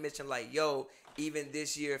somebody mentioned like, yo, even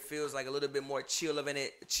this year feels like a little bit more chill of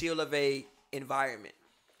a environment.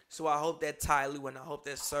 So I hope that Ty Lue and I hope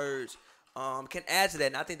that Serge can add to that.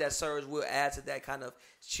 And I think that Serge will add to that kind of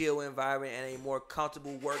chill environment and a more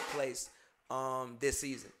comfortable workplace this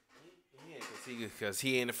season. because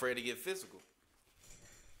he ain't afraid to get physical.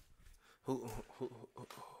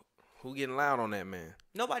 Who getting loud on that man?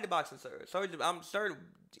 Nobody boxing Serge. I'm certain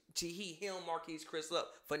he held Marquise Chris up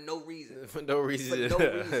for no reason. For no reason. For no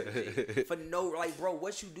reason. G. For no, like, bro,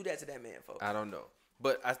 what you do that to that man for? I don't know.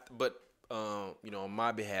 But on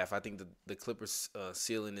my behalf, I think the Clippers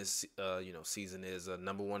ceiling this season is a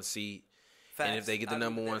number 1 seed. Facts. And if they get the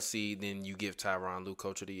number 1 seed, then you give Tyronn Lue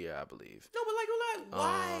Coach of the Year, I believe. No, but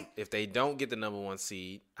why? If they don't get the number 1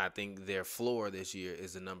 seed, I think their floor this year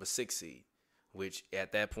is the number 6 seed. Which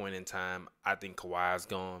at that point in time, I think Kawhi is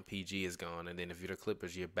gone, PG is gone, and then if you're the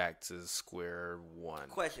Clippers, you're back to square one.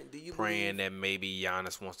 Question: do you praying that maybe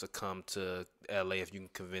Giannis wants to come to LA if you can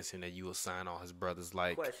convince him that you will sign all his brothers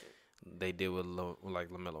like they did with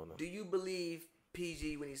LaMelo? No. Do you believe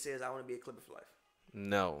PG when he says I want to be a Clipper for life?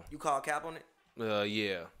 No. You call cap on it?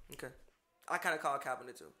 Yeah. Okay. I kind of call cap on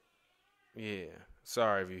it too. Yeah.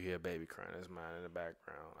 Sorry if you hear baby crying. That's mine in the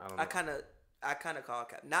background. I don't know. I kind of call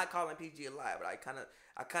cap, not calling PG a lie, but I kind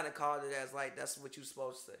of called it as like that's what you're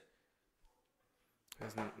supposed to say.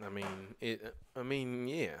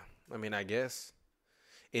 Yeah. I guess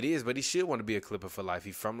it is, but he should want to be a Clipper for life.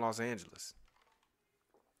 He's from Los Angeles.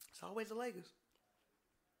 It's always the Lakers.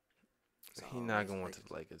 He's not going to want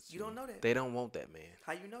the Lakers. You don't know that. They don't want that man.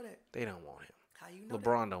 How you know that? They don't want him. How you know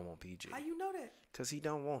LeBron don't want PG. How you know that? Because he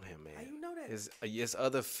don't want him, man. How you know that?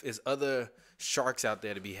 There's other sharks out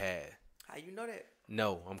there to be had. How you know that?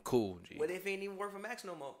 No, I'm cool, G. What if he ain't even worth for max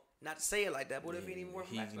no more? Not to say it like that, but what if he ain't even worth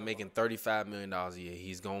for max no more? He's making $35 million a year.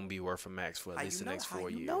 He's going to be worth for max for at least the next 4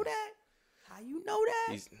 years. How you know that? How you know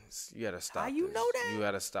that? You got to stop How you this. know that? You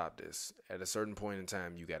got to stop this. At a certain point in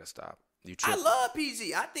time, you got to stop. I love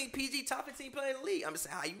PG. I think PG top 15 player in the league. I'm just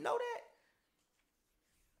saying, how you know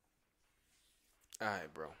that? All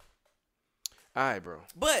right, bro.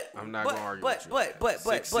 But I'm not gonna argue with you. But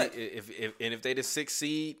if they the 6th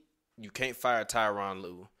seed, you can't fire Tyronn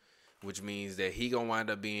Lue, which means that he gonna wind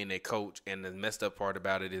up being a coach. And the messed up part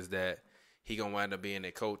about it is that he gonna wind up being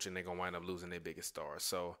a coach, and they're gonna wind up losing their biggest star.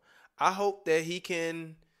 So I hope that he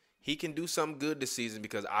can do something good this season,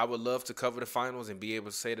 because I would love to cover the finals and be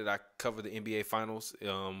able to say that I covered the NBA finals,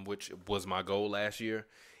 which was my goal last year,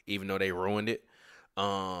 even though they ruined it.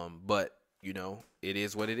 But it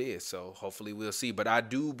is what it is. So hopefully we'll see. But I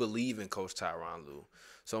do believe in Coach Tyronn Lue.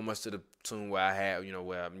 So much to the tune where I had,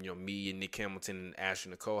 me and Nick Hamilton and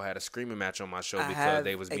Ashley Nicole had a screaming match on my show because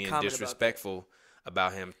they was being disrespectful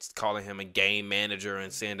about him, calling him a game manager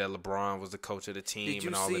and saying that LeBron was the coach of the team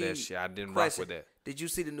and all of that shit. I didn't rock with that. Did you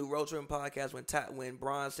see the new Road Trip podcast when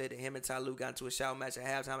Bron said that him and Ty Lue got into a shout match at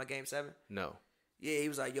halftime of Game 7? No. Yeah, he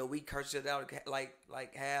was like, "Yo, we cursed it out like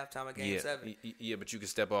halftime of Game 7." Yeah, but you can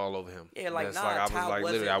step all over him. Yeah, like I was like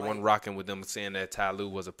literally, I wasn't rocking with them saying that Ty Lue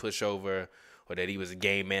was a pushover, or that he was a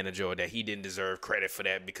game manager, or that he didn't deserve credit for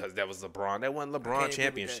that because that was LeBron. That wasn't LeBron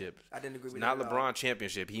championship. I didn't agree with that. Not LeBron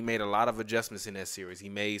championship. He made a lot of adjustments in that series. He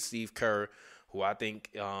made Steve Kerr, who I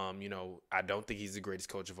think, I don't think he's the greatest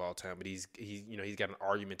coach of all time, but he's got an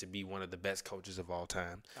argument to be one of the best coaches of all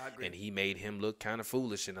time. I agree. And he made him look kind of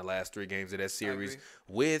foolish in the last 3 games of that series.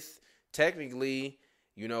 With technically,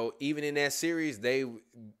 even in that series, they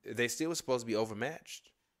still were supposed to be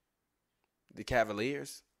overmatched. The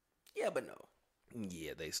Cavaliers. Yeah, but no.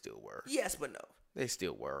 Yeah, they still were. Yes, but no. They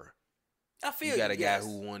still were. I feel you got a guy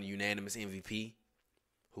who won unanimous MVP.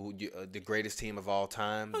 Who the greatest team of all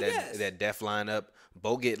time? That def lineup.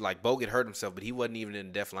 Bogut hurt himself, but he wasn't even in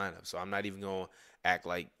the def lineup. So I'm not even gonna act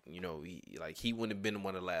like he wouldn't have been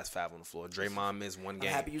one of the last 5 on the floor. Draymond missed 1 game.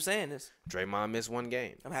 I'm happy you saying this. Draymond missed 1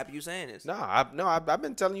 game. I'm happy you saying this. No, I've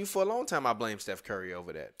been telling you for a long time. I blame Steph Curry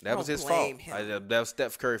over that. That was his fault. That was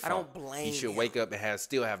Steph Curry's fault. I don't blame him. He should wake up and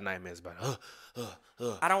still have nightmares about.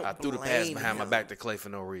 I threw the pass behind my back to Klay for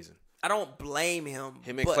no reason. I don't blame him.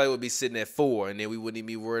 Him and Klay would be sitting at 4, and then we wouldn't even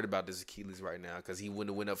be worried about this Achilles right now, because he wouldn't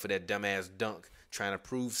have went up for that dumbass dunk trying to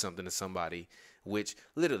prove something to somebody. Which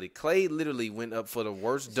Klay literally went up for the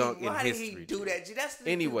worst dunk in history. Why did he do that, G? That's the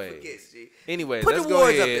anyway. Forgets, G. Anyway, let's go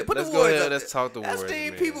ahead. Let's talk the Warriors. That's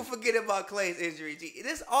the people forget about Klay's injury, G.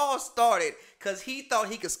 This all started because he thought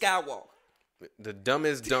he could skywalk. The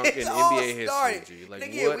dumbest dunk in NBA history, G. Like,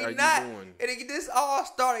 again, what are you doing? And this all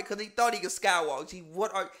started because he thought he could skywalk. G,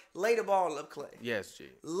 lay the ball up, Klay. Yes, G.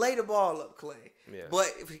 Lay the ball up, Klay. Yes.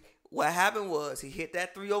 But what happened was he hit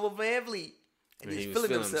that 3 over Van Vliet. And he was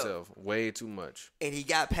feeling himself way too much. And he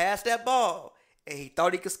got past that ball, and he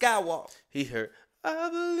thought he could skywalk. He heard, "I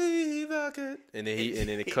believe I could," and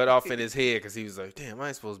then it cut off in his head because he was like, "Damn, I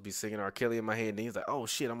ain't supposed to be singing R. Kelly in my head." And he's like, "Oh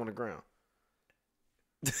shit, I'm on the ground."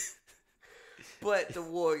 But the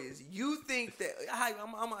Warriors, you think that?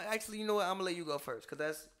 I'm actually, you know what? I'm gonna let you go first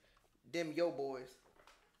because them your boys.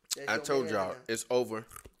 That's I your told mans y'all in them. it's over.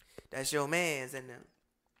 That's your man's in them.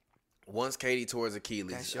 Once KD tore his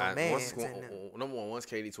Achilles, That's your man's in them. number one, once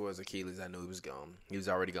KD tore his Achilles, I knew he was gone. He was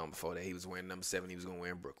already gone before that. He was wearing number 7. He was going to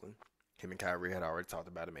wear in Brooklyn. Him and Kyrie had already talked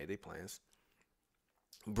about it, made their plans.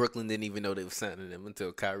 Brooklyn didn't even know they were signing them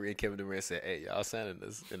until Kyrie and Kevin Durant said, "Hey, y'all signing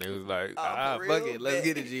us," and they was like, fuck it, let's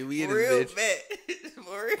get it, G. We in this bitch."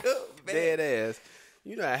 For real bet. Dead ass.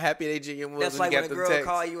 You know how happy they GM was That's when like he when got a the girl text.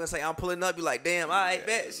 call you and say, "I'm pulling up." You like, "Damn, all right,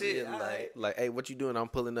 bet shit." Yeah, All right. like, hey, what you doing? I'm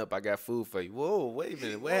pulling up. I got food for you. Whoa, wait a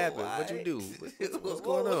minute. What Whoa, happened? all What you right. do? What's What's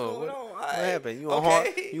going on? going What on? All what right. happened? You on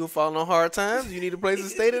Okay. You falling on hard times? You need a place to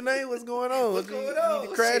stay tonight? What's going on? What's You going need on?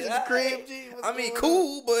 to crash Shit, at the all crib, right. G? I mean, What's going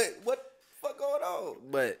cool, but what the fuck going on? on?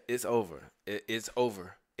 But it's over. It's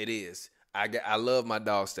over. It is. I love my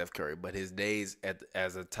dog Steph Curry, but his days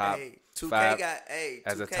as a top Hey, 2K five, got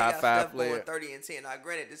as a 2K top got 5 Steph player. going 30 and 10. Now,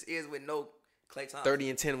 granted, this is with no Klay Thompson. 30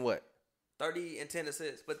 and 10 what? 30 and 10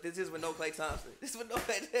 assists, but this is with no Klay Thompson. This is with no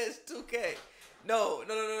that's 2K. No.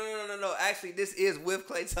 Actually, this is with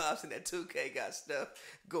Klay Thompson that 2K got Steph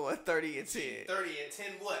going 30 and 10 30 and 10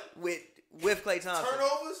 what? with Klay Thompson.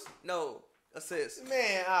 Turnovers? No assists.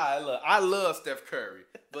 Man, I love Steph Curry,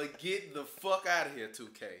 but get the fuck out of here,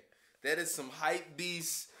 2K. That is some hype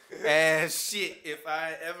beast ass shit if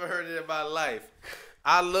I ever heard it in my life.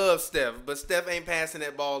 I love Steph, but Steph ain't passing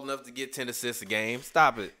that ball enough to get 10 assists a game.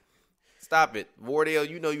 Stop it. Wardell,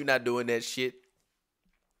 you know you're not doing that shit.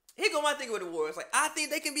 Here go my thing with the Warriors. Like, I think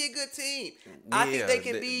they can be a good team. I think they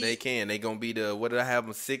can be. They can. They gonna be the, what did I have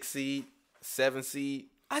them, 6 seed, 7 seed?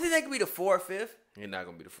 I think they can be the 4th, 5th. You're not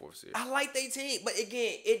gonna be the 4th seed. I like their team, but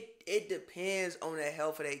again, it depends on the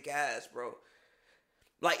health of their guys, bro.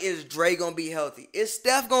 Like, is Dre gonna be healthy? Is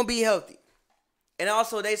Steph gonna be healthy? And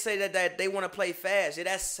also, they say that they want to play fast. Yeah,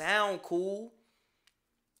 that sound cool.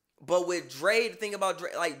 But with Dre, the thing about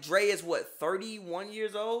Dre, like, Dre is what, 31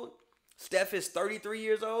 years old? Steph is 33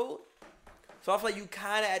 years old? So I feel like you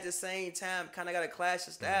kind of at the same time kind of got to clash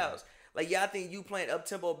of styles. Like, yeah, I think you playing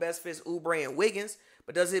up-tempo best fits Oubre and Wiggins,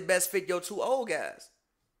 but does it best fit your 2 old guys?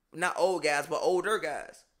 Not old guys, but older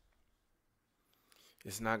guys.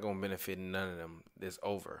 It's not gonna benefit none of them. It's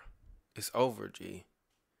over. It's over, G.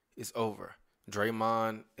 It's over.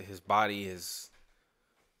 Draymond, his body is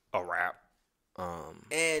a wrap.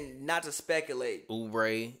 And not to speculate,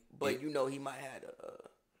 Oubre, but you know he might have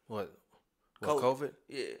what COVID. COVID?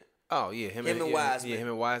 Yeah. Oh yeah, him and Wiseman. Yeah, him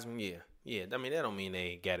and Wiseman. Yeah. I mean, that don't mean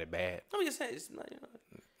they got it bad. I'm just saying, it's not, you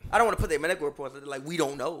know, I don't want to put their medical reports like we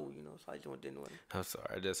don't know, you know. So I just didn't know. I'm sorry,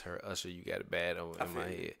 I just heard Usher. You got it bad in my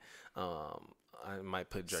head. I might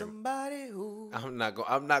put Draymond. Somebody who I'm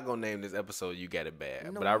not gonna name this episode "You Got It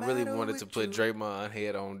Bad," but I really wanted to put Draymond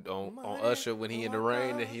head on Usher when he in the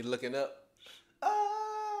rain and he looking up.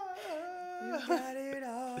 you got it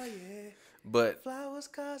all, yeah. But Flowers,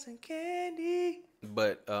 cars, and candy.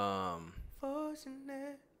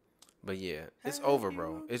 Fortunate. But yeah, it's over,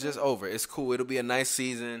 bro. It's just over. It's cool. It'll be a nice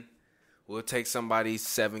season. We'll take somebody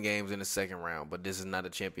 7 games in the second round, but this is not a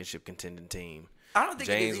championship contending team. I don't think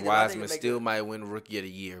James it is either. I think Wiseman it make still it- might win Rookie of the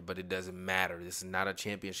Year, but it doesn't matter. This is not a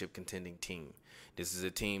championship contending team. This is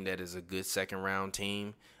a team that is a good second round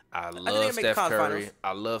team. I they love make Steph conference Curry. finals.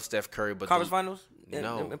 I love Steph Curry, but Conference finals?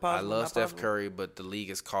 No, Impossible? I love Not Steph possible? Curry, but the league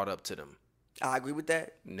has caught up to them. I agree with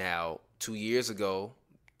that. Now, 2 years ago,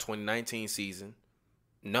 2019 season,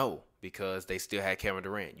 no, because they still had Kevin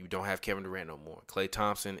Durant. You don't have Kevin Durant no more. Klay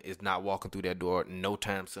Thompson is not walking through that door no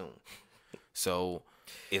time soon. So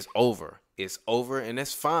it's over. It's over, and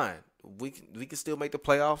that's fine. We can still make the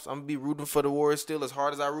playoffs. I'm gonna be rooting for the Warriors still as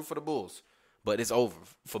hard as I root for the Bulls. But it's over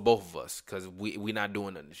for both of us because we not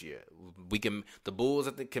doing nothing this year. The Bulls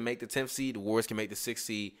I think can make the 10th seed. The Warriors can make the 6th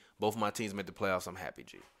seed. Both of my teams make the playoffs. I'm happy,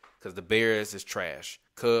 G. Because the Bears is trash.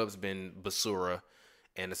 Cubs been basura.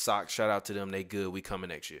 And the Sox, shout out to them. They good. We coming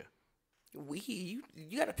next year. You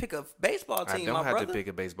got to pick a baseball team, I don't my have brother. to pick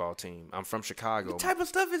a baseball team. I'm from Chicago. What type of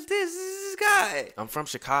stuff is this? This is this guy. I'm from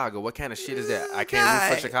Chicago. What kind of shit is that? I can't Guy.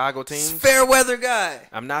 root for Chicago teams? Fair weather guy.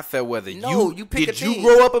 I'm not fair weather. No, you pick a Did you team.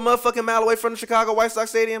 grow up a motherfucking mile away from the Chicago White Sox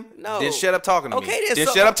Stadium? No. Then shut up talking to me. Okay, then,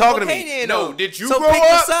 so- shut up talking okay to me. then, no, though. did you So grow pick the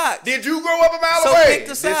up? Sox. Did you grow up a mile So away? pick the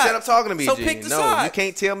Then Sox. shut up talking to me, So G. pick the No, Sox. you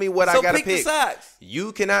can't tell me what I So gotta pick the Sox.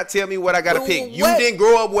 You cannot tell me what I gotta Well, pick. You what- didn't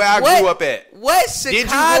grow up where I grew up at. What Chicago Did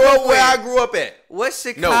you grow up where I win? grew up at? What No.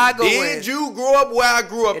 Chicago Did win? you grow up where I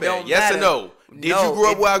grew up It at? don't Yes or matter. no? Did No, you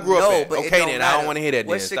grow up where I grew up no, at? but it Okay, don't then I matter. don't want to hear that.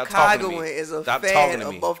 What Then stop Chicago talking to me. win is a Stop fan talking to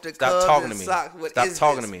of me. both the Stop Cubs talking and to me. Sox. What Stop is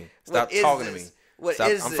talking this? to me. What Stop is talking to this? me. What Stop.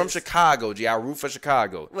 is I'm this? from Chicago, G. I root for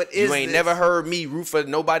Chicago. What is You ain't this? never heard me root for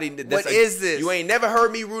nobody. What is this? You ain't never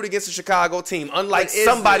heard me root against a Chicago team. Unlike What is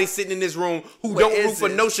somebody this? sitting in this room who What don't is root for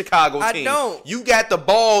this? no Chicago I team. don't. You got the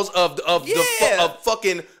balls of Yeah. of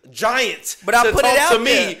fucking giants But I to put it talk out to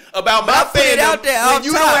there. me about But my I put it out fandom there when off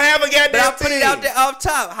you top. don't have a goddamn But I team. put it out there off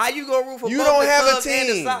top. How you gonna root for You both don't the have a Cubs and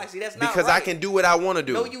the team Sox? See, that's not because right. I can do what I want to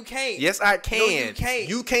do. No, you can't. Yes, I can. No, you can't.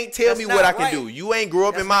 You can't tell That's me not what I can right. do. You ain't grew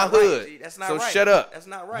up That's in my not right, hood. G. That's not so right. shut up. That's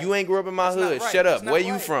not right. You ain't grew up in my That's not hood. right. Shut up. That's not Where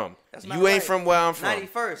you right. from? That's not You ain't right. from where I'm from.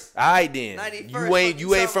 91st. All right then. 91st. You Fuck ain't you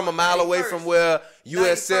talking from a about, mile away 91st. from where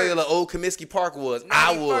U.S. 91st. Cellular Old Comiskey Park was.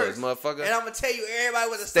 I was, 91st. motherfucker. And I'm gonna tell you, everybody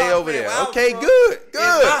was a Stay Sox over fan there. where I was Okay, from. good. In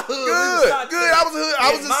my hood, we was Good. Sox Good. fans.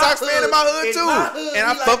 I was In a my Sox fan in my hood in too. my hood, And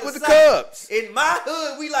I we like fuck the with the Sox. Cubs. In my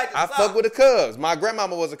hood, we like the I Sox. fuck with the Cubs. My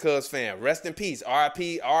grandmama was a Cubs fan. Rest in peace.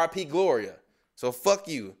 R.I.P. Gloria. So fuck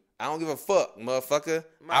you. I don't give a fuck, motherfucker.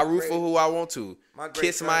 I root for who I want to. My great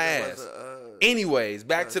Kiss my cousin ass. was Anyways,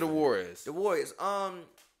 back to the Warriors. the Warriors.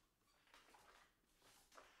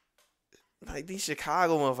 Like these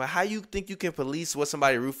Chicago motherfuckers, how you think you can police what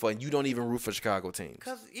somebody root for and you don't even root for Chicago teams?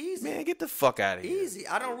 Cause easy. Man, get the fuck out of here. Easy.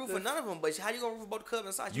 I don't root for none of them, but how you gonna root for both the Cubs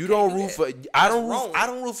and Sox? You can't don't do root that. for. That's wrong. I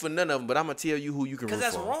don't root for none of them, but I'm gonna tell you who you can root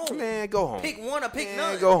Cause for. that's wrong. Man, go home. Pick one or pick Man,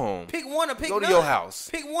 none. go home. Pick one or pick Go none. to your house.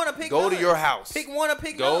 Pick one or pick Go none. to your house. Pick one or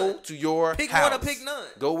pick none. Go to your Pick house. one or pick none.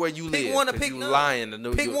 Go where you Pick live. one or 'cause pick you none.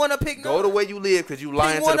 lying. Pick one or pick Go none. to where you live because you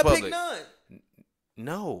lying Pick to one the or pick public. none.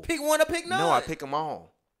 No. Pick one or pick none. No, I pick them all.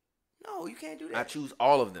 No, you can't do that. I choose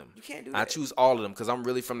all of them. You can't do I that. choose all of them because I'm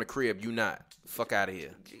really from the crib. You not. Fuck out of here.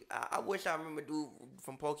 I wish I remember dude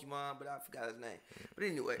from Pokemon, but I forgot his name. But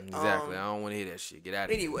anyway, Exactly. I don't want to hear that shit. Get out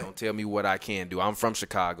of Anyway. here. Don't tell me what I can do. I'm from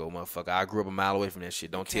Chicago, motherfucker. I grew up a mile away from that shit.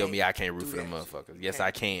 Don't tell me I can't root for them that motherfuckers. shit. Yes, You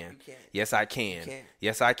I can't. can. You can't. Yes, I can. You can't.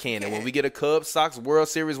 Yes, I can. And when can't. we get a Cubs Sox World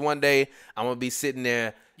Series one day, I'm gonna be sitting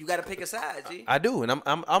there. you got to pick a side, G. I do, and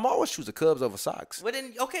I'm always choose the Cubs over Sox. But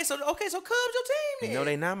then, so Cubs your team then. No,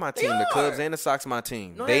 they not my They team. The Cubs are. and the Sox my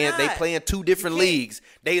team. No, they they're not. play in two different You can't- leagues.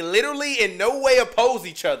 They literally in no way oppose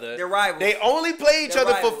each other. They're rivals. They only play each They're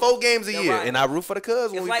other rivals. for 4 games a They're year, rivals. and I root for the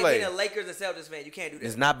Cubs when It's we like play. being a Lakers and Celtics fan. You can't do that.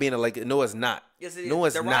 It's not being a Lakers. No, it's not. Yes, it is. No,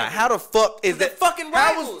 it's They're not. rivals. How the fuck is They're that? fucking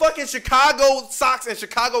How rivals. was fucking Chicago Sox and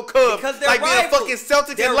Chicago Cubs Because they're like being rivals. a fucking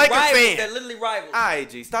Celtics They're and Lakers rivals. fan? They're literally rivals.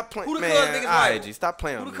 IG, stop playing. Who the man, Cubs' biggest rival? IG, stop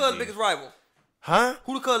playing Who with the me, Cubs' G. biggest rival? Huh?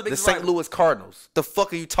 Who the Cubs' The biggest St. rival? Louis Cardinals. The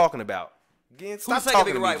fuck are you talking about? Again, stop second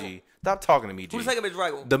talking to biggest me, rival? G. Stop talking to me, G. Who's the second biggest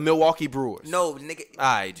rival? The Milwaukee Brewers. No, nigga.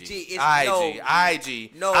 IG. G, it's IG. no.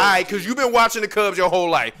 IG. No, Alright, G. because you've been watching the Cubs your whole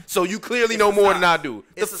life. So you clearly know the more Sox. than I do.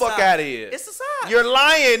 It's the the fuck Sox. out of here. It's the Sox. You're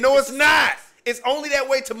lying. No, it's the not. Sox. It's only that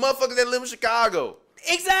way to motherfuckers that live in Chicago.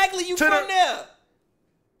 Exactly. You To from the- there.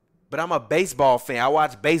 But I'm a baseball fan. I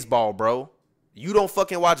watch baseball, bro. You don't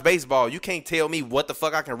fucking watch baseball. You can't tell me what the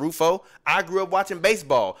fuck I can root for. I grew up watching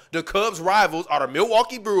baseball. The Cubs' rivals are the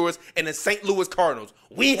Milwaukee Brewers and the St. Louis Cardinals.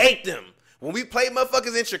 We hate them. When we play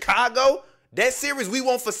motherfuckers in Chicago, that series we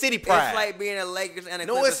want for city pride. It's like being a Lakers and a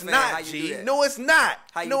No, Clippers it's fan. How not, you G. do that? No, it's not.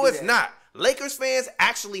 How you No, do it's that? not. Lakers fans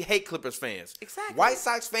actually hate Clippers fans. Exactly. White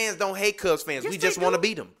Sox fans don't hate Cubs fans. Yes, we they just want to do.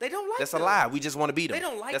 beat them. They don't like That's them. a lie. We just want to beat them. They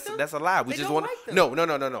don't like them. That's a lie. We They just don't want like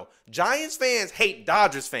them. No. Giants fans hate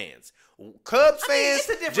Dodgers fans. Cubs I mean, fans. it's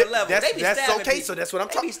a different level. That's, They be that's stabbing okay. people. So that's what I'm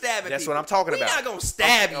They talking. be stabbing That's people. what I'm talking We about. not gonna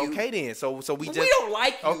stab you. Okay then. So we But just we don't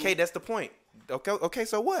like you. Okay, that's the point. Okay.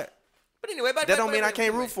 So what? But anyway, That don't mean I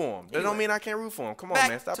can't root for him. That don't mean I can't root for him. Come on, Back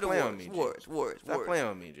man. Stop to the playing with me. G. Warriors. Stop playing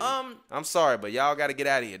with me, G. Um, I'm sorry, but y'all got to get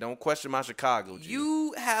out of here. Don't question my Chicago, G.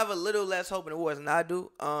 You have a little less hope in the Warriors than I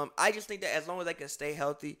do. I just think that as long as they can stay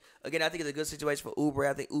healthy, again, I think it's a good situation for Oubre.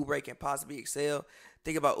 I think Oubre can possibly excel.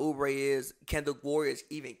 Think about Oubre is, can the Warriors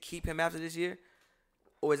even keep him after this year?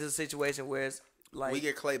 Or is this a situation where it's like, We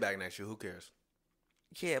get Clay back next year. Who cares?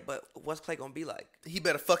 yeah, but what's Clay going to be like? He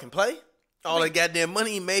better fucking play. All that goddamn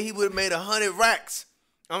money he made, he would have made 100 racks.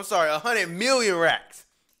 I'm sorry, 100 million racks.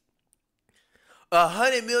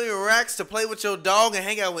 100 million racks to play with your dog and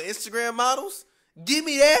hang out with Instagram models? Give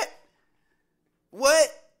me that. What?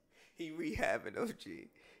 He rehabbing OG.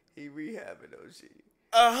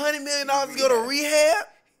 $100 million to go to rehab?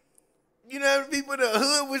 You know how many people in the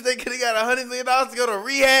hood wish they could have got $100 million to go to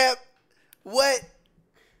rehab? What?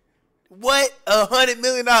 $100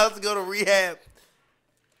 million to go to rehab?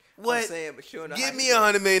 What? I'm saying, but sure enough, Give me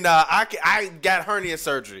 $100 million. I got hernia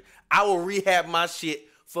surgery. I will rehab my shit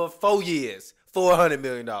for 4 years for $100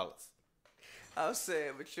 million. I'm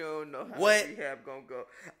saying, but you don't know how What? rehab gonna go.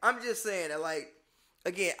 I'm just saying that, like,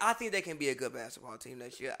 Again, I think they can be a good basketball team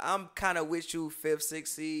next year. I'm kind of with you, 5th, 6th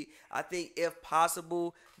seed. I think if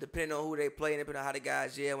possible, depending on who they play and depending on how the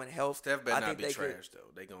guys gel and health, Steph better I not think be they trash could. though.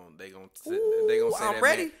 They gonna Ooh, say I'm that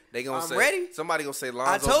ready. Man. They gonna I'm say ready. Somebody gonna say I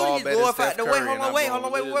Lonzo told Ball you he's better than glorified. Steph No, Curry. wait, hold and on, I'm wait, gonna hold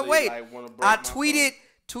on, literally, wait. like, wanna break I my tweeted phone.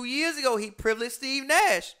 2 years ago he privileged Steve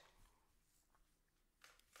Nash.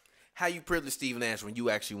 How you privileged Steve Nash when you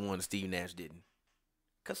actually won and Steve Nash didn't?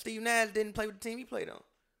 Because Steve Nash didn't play with the team he played on.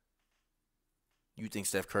 You think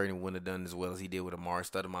Steph Curry wouldn't have done as well as he did with Amari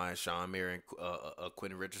Stoudemire, Sean Marion,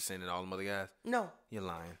 Quentin Richardson, and all them other guys? No. You're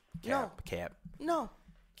lying. No. Cap. No.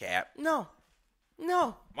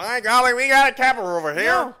 No. My golly, we got a capper over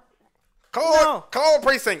here. No. Call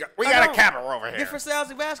precinct. We got a capper over here. Different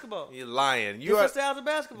styles of basketball. You're lying. Different styles of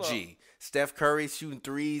basketball. Gee, Steph Curry shooting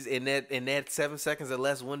threes in that 7 seconds or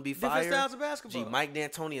less wouldn't be fire. Different styles of basketball. Gee, Mike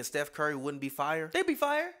D'Antoni and Steph Curry wouldn't be fire. They'd be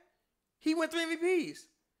fire. He won 3 MVPs.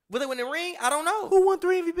 Will they win the ring? I don't know. Who won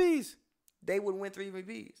 3 MVPs? They would win 3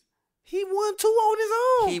 MVPs. He won 2 on his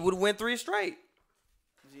own. He would win 3 straight.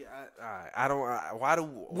 Gee, I don't. Why do?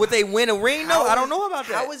 Would they win a ring? No, I don't know about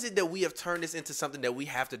that. How is it that we have turned this into something that we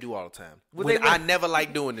have to do all the time? Would When they win- I never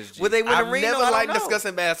like doing this. G. Would they win a I've ring? never No, I don't liked know.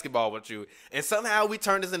 discussing basketball with you, and somehow we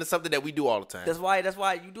turn this into something that we do all the time. That's why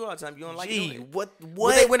you do it all the time. You don't like doing Gee, it. what?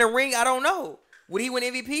 Would they win a ring? I don't know. Would he win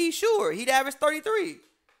MVP? Sure. He'd average 33.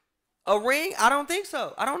 A ring? I don't think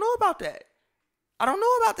so. I don't know about that. I don't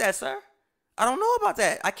know about that, sir. I don't know about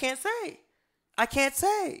that. I can't say. I can't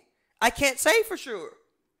say for sure.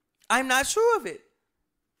 I'm not sure of it.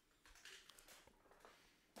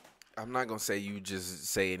 I'm not gonna say you just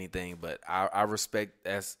say anything, but I respect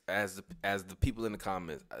as the people in the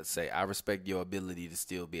comments say, I respect your ability to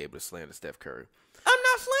still be able to slander Steph Curry. I'm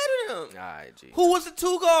not slandering him. All right, G. Who was the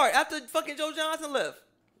 2 guard after fucking Joe Johnson left?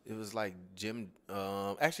 It was like Jim.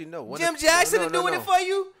 Actually, no. Jim Jackson is doing it for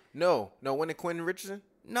you? No. Wasn't it Quentin Richardson?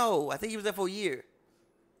 No, I think he was there for a year.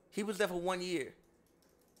 He was there for 1 year.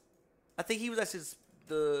 I think he was at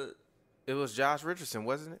It was Josh Richardson,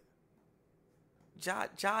 wasn't it?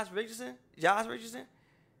 Josh Richardson?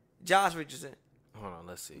 Hold on,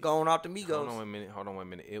 let's see. Going off the Migos. Hold on 1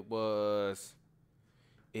 minute. It was.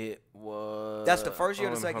 That's the first year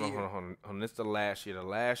or the second year? Hold on. This is the last year. The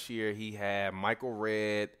last year he had Michael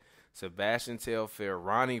Redd, Sebastian Telfair,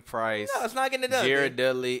 Ronnie Price. No, it's not getting it done. Jared dude.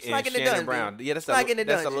 Dudley, It's and not getting it Shannon done, Brown. dude. Yeah, It's not getting it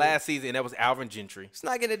that's done, the dude. last season, and that was Alvin Gentry. It's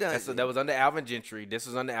not getting it done. dude. That was under Alvin Gentry. This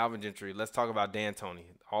was under Alvin Gentry. Let's talk about D'Antoni.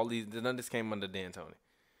 None of this came under D'Antoni.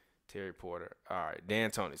 Terry Porter. All right,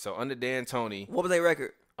 D'Antoni. So under D'Antoni, What was their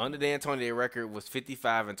record? under D'Antoni, their record was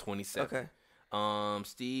 55-27. Okay.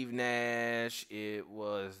 Steve Nash, it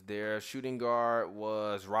was their shooting guard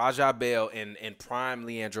was Raja Bell and prime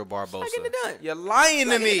Leandro Barbosa. getting it done. You're lying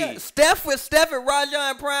to me. Steph and Raja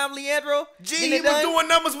and Prime Leandro. Gee, getting he it was done? doing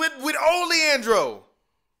numbers with old Leandro.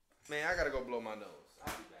 Man, I gotta go blow my nose.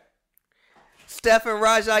 I'll be back. Steph and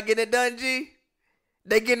Raja getting it done, G.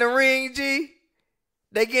 They getting the ring, G.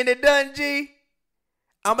 They getting it done, G.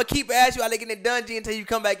 I'm gonna keep asking you how they getting it done, G, until you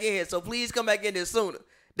come back in here. So please come back in here sooner.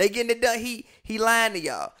 They getting it done. He lying to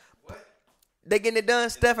y'all. What? They getting it done.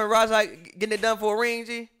 Steph and Raja getting it done for a ring,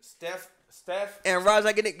 G. Steph And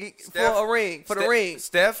Raja getting it for a ring. For the ring.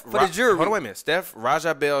 Steph For the jury. Hold on, wait a minute. Steph,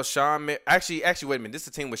 Raja Bell, Sean. Actually, wait a minute. This is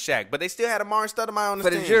a team with Shaq, but they still had Amari Stoudemire on this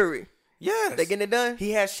For team. the jury. Yes, They getting it done?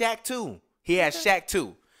 He has Shaq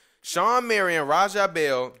too. Sean Marion, Raja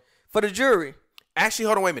Bell. For the jury. Actually,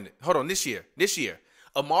 hold on, wait a minute. Hold on. This year,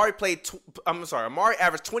 Amari Amari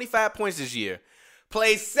averaged 25 points this year.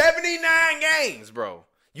 Played 79 games, bro.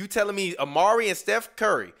 You telling me Amari and Steph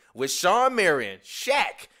Curry with Sean Marion,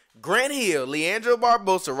 Shaq, Grant Hill, Leandro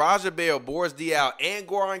Barbosa, Raja Bell, Boris Diaw, and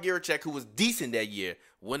Goran Girichek, who was decent that year,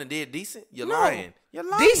 wouldn't have did decent? You're lying. You're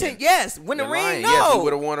lying. Decent, yes. Win the You're ring, lying. no. Yes, we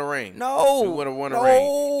would have won a ring. No. We would have won a No.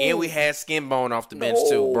 ring. And we had Skinbone off the bench,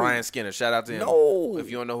 too. No. Brian Skinner. Shout out to him. No. If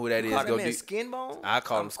you don't know who that You is, call go that man do. skin bone? I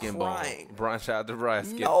call him I'm Skinbone. crying. Brian, shout out to Brian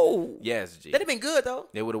Skinner. No. Yes, G. That'd have been good, though.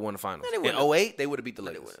 They would have won the finals. No, they In wouldn't. 08, they would have beat the they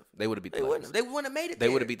Lakers. wouldn't. They would have beat the They Lakers. wouldn't. They wouldn't have made it They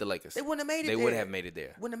there. would have beat the Lakers. They wouldn't have made it They there. would have made it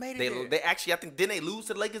there. Wouldn't have made it there. They actually, I think, didn't they lose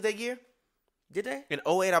to the Lakers that year? Did they? In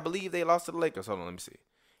 08, I believe they lost to the Lakers. Hold on, let me see.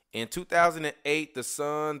 In 2008, the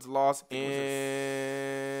Suns lost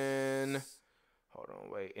in. Hold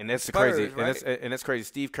on, wait. And that's Spurs, crazy. right? And that's crazy.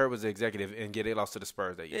 Steve Kerr was the executive, and they lost to the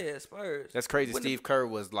Spurs that year. Yeah, Spurs. That's crazy. Wouldn't Steve Kerr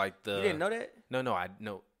was like the. You didn't know that? No, I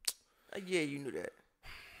know. Yeah, you knew that.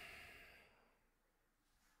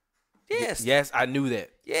 Yes. Yes, I knew that.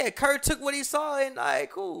 Yeah, Kerr took what he saw and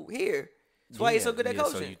cool, here. That's why he's so good at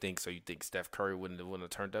coaching. So you think Steph Curry wouldn't have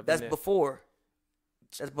turned up? That's in there? before.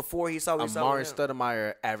 That's before he saw what he saw. Amari with him.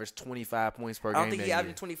 Stoudemire averaged 25 points per game. I don't think that he year.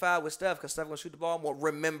 averaged 25 with Steph because Steph gonna shoot the ball more.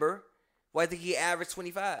 Remember, Well, I think he averaged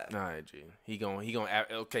 25. All right, G. He gonna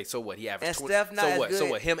okay. So what? He averaged. And 20, Steph not so as what? good. So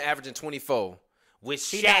what? Him averaging 24 with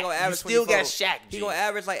He Shaq. not gonna You average still 24. got Shaq. G. He gonna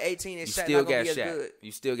average like 18, and You Shaq still not gonna got be as Shaq. good.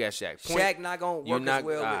 You still got Shaq. Shaq not gonna work as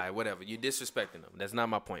well. All right, whatever. You're disrespecting him. That's not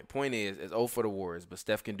my point. Point is, it's 0 for the Warriors, but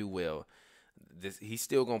Steph can do well. He's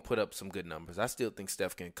still gonna put up some good numbers. I still think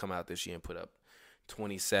Steph can come out this year and put up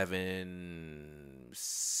 27,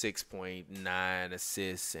 6.9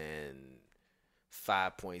 assists, and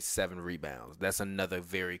 5.7 rebounds. That's another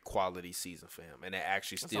very quality season for him, and it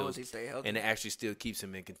actually As long still as he stay healthy. and it actually still keeps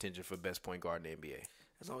him in contention for best point guard in the NBA.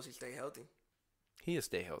 As long as he stay healthy. He'll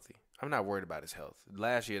stay healthy. I'm not worried about his health.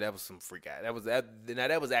 Last year, that was some freak. That was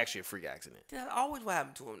actually a freak accident. That's always what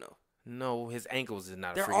happened to him, though. No, his ankles is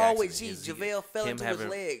not a They're freak always, accident. JaVale fell into his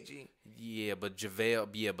leg, G. Yeah, but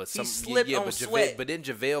JaVale, but some slipped on but Sweat. But didn't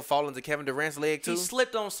JaVale fall into Kevin Durant's leg too? He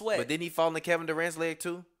slipped on Sweat. But didn't he fall into Kevin Durant's leg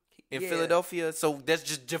too? In Yeah. Philadelphia, so that's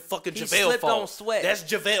just fucking He JaVale slipped fault. on Sweat. That's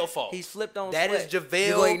JaVale fault. He slipped on That Sweat. is JaVale.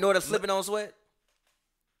 You gonna ignore the slipping on Sweat?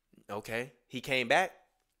 Okay, he came back.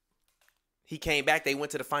 They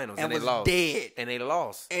went to the finals and, And they was lost. dead. And they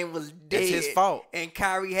lost. And was dead. That's his fault. And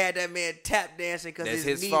Kyrie had that man tap dancing because That's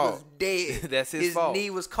his his knee fault. was dead. That's his fault. His knee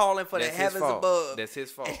was calling for That's the his heavens fault. above. That's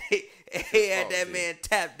his fault. And he had fault, that G. man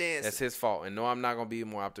tap dancing. That's his fault. And no, I'm not gonna be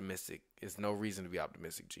more optimistic. There's no reason to be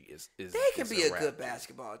optimistic. G. They can be a good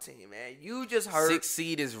basketball team, man. You just heard. 6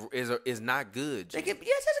 seed is not good. G. They can,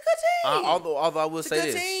 yes, it's a good team. Although I will It's a say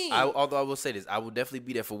good this, team. although I will say this, I will definitely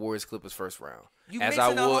be there for Warriors Clippers first round. You as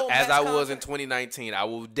mixing the whole as match I was in contract? 2019, I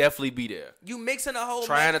will definitely be there. You mixing a whole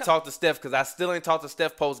Trying to match talk to Steph because I still ain't talked to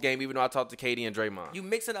Steph post game, even though I talked to KD and Draymond. You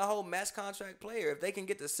mixing a whole max contract player. If they can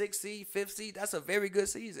get the 6th seed, 5th seed, that's a very good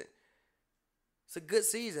season. It's a good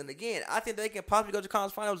season. Again, I think they can possibly go to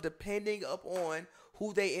conference finals depending upon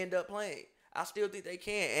who they end up playing. I still think they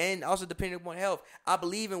can, and also depending upon health. I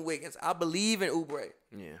believe in Wiggins. I believe in Oubre.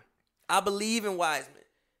 Yeah. I believe in Wiseman.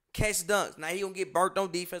 Catch dunks. Now he gonna get burnt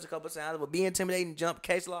on defense a couple of times, but be intimidating, jump,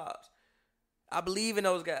 catch lobs. I believe in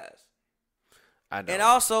those guys. I don't. And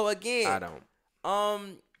also, again, I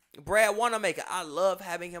don't. Brad Wanamaker, I love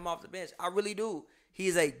having him off the bench. I really do. He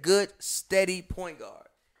is a good, steady point guard.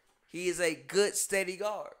 He is a good, steady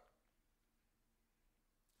guard.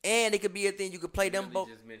 And it could be a thing you could play them both.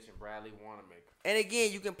 Just mentioned Bradley Wanamaker. And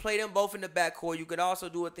again, you can play them both in the backcourt. You can also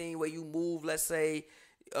do a thing where you move, let's say,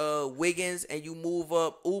 Wiggins, and you move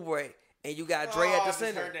up Oubre, and you got Dre at the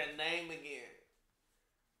center. I heard that name again.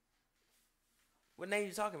 What name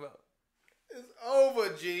you talking about? It's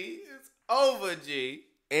over, G. It's over, G.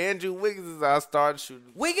 Andrew Wiggins is our starting shooter.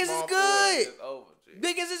 Wiggins is Small good. forward. It's over, G.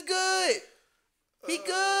 Wiggins is good. He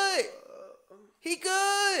good. He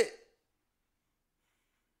good.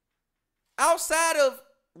 Outside of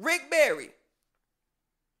Rick Barry,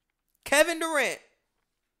 Kevin Durant,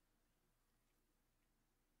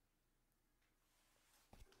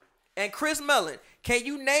 and Chris Mullin, can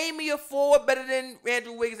you name me a forward better than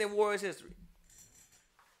Andrew Wiggins in Warriors history?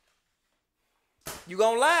 You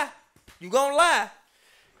gonna lie? You gonna lie?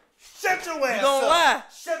 Shut your ass You gonna up. lie?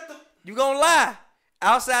 Shut the You gonna lie?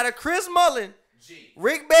 Outside of Chris Mullin, G.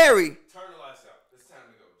 Rick Barry, Turn the lights out. It's time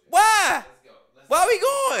to go, G. why? Let's go. Why we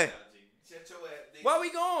going? Shut your ass. Nigga. Why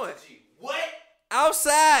we going? G. What?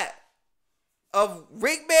 Outside of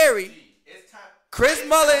Rick Barry, G. It's time. Chris It's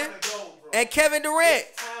Mullin, time to go, bro. and Kevin Durant.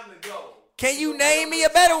 It's time to go. Can you We name gonna me go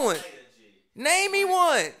a better later, one? G. Name me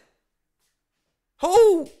one.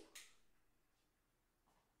 Who?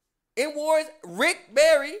 In Warriors, Rick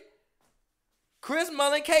Barry, Chris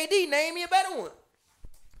Mullin, KD. Name me a better one.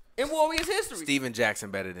 In Warriors history. Steven Jackson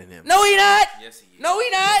better than him. No, he not. Yes, he is. No, he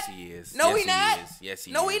not. Yes, he is. No, Yes, he not. is. Yes,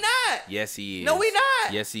 he No, is. he not. Yes, he is. No, he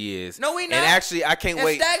not. Yes, he is. No, he not. And actually, I can't And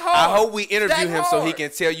wait. stack hard. I hope we interview Stack him so he hard.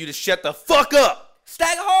 can tell you to shut the fuck up.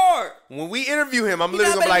 Stack hard. When we interview him, I'm He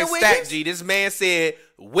literally not gonna be like, better than Stack Wiggins? G, this man said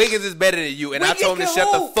Wiggins is better than you. And Wiggins I told him to can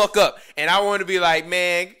shut the hoop. fuck up. And I want to be like,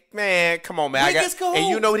 man, come on, man. Wiggins can And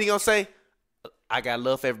you hoop. know what he gonna say? I got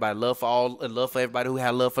love for everybody. Love for everybody who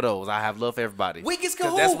have love for those. I have love for everybody. Wiggins can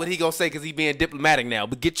 'Cause that's hoop. what he gonna say because he being diplomatic now.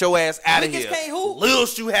 But get your ass out of Wiggins here. can't hoop. Lil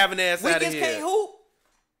shoe having ass out of Wiggins here. can't hoop.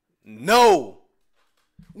 No.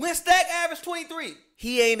 When Stack averaged 23.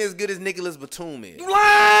 He ain't as good as Nicholas Batum is. You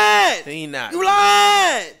lying. He not. You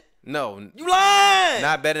lying. No. You lying.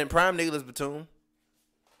 Not better than prime Nicholas Batum.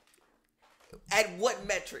 At what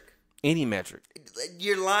metric? Any metric.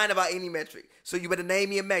 You're lying about any metric. So you better name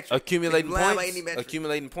me a metric. Accumulating You lying about points. any metric.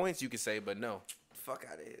 Accumulating points, you could say, but no. Fuck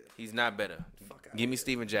out of here. He's not better. Fuck outta Give me here.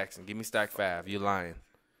 Steven Jackson. Give me Stack 5. You're lying.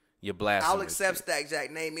 You're blasphemous. I'll accept Stack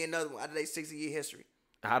Jack. Name me another one out of their 60-year history.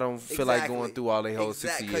 I don't feel like Exactly. going through all their whole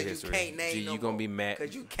Exactly, 60-year history. You can't name Gee, no you gonna more. be mad.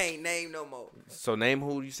 Because you can't name no more. So name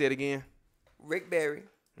who you said again? Rick Barry,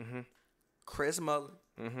 Chris Mullin,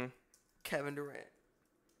 Kevin Durant,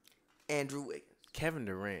 Andrew Wiggins. Kevin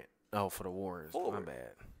Durant. Oh, for the Warriors. Forward. My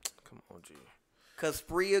bad. Come on, G. Because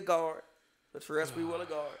Spree a guard, the Terrell Spree was a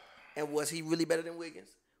guard. And was he really better than Wiggins?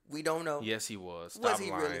 We don't know. Yes, he was. Was Stop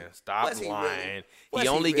he lying. really? Stop Was he lying. really? Was He he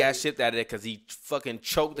only really? got shipped out of there because he fucking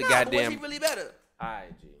choked the Nah, but goddamn. was he really better? All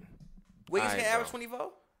right, G. Wiggins Aight, can average bro. 24?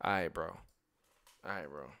 All right, bro.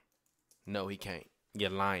 No, he can't. You're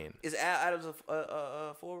lying. Is Adams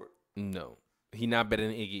a forward? No. He not better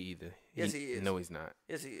than Iggy either. Yes, he is. No, he's not.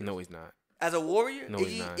 Yes, he is. No, he's not. As a Warrior? No,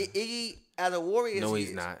 he's not. Iggy, as a Warrior, yes, No, he he's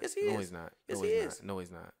is. not. Yes, he No, is. he's not. Yes, No, he he's is. not. No,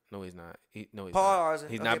 he's not. No, he's not. No, he's Paul not. Arzon.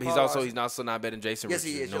 He's Okay, not. Paul Arzon. He's also not better than Jason Yes,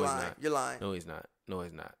 he Richardson. is. No, You're he's lying. not. You're lying. No, he's not. No,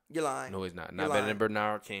 he's not. You're lying. No, he's not. You're Not better lying. than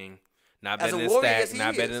Bernard King. Not As better a than Warrior, Stack. yes, he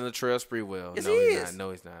Not better is. than Latrell Sprewell. Yes, No, he he's is. not.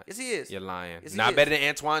 No, he's not. Yes, he is. You're lying. Yes, he Not is. better than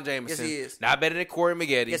Antoine Jameson. Yes, he is. Not better than Corey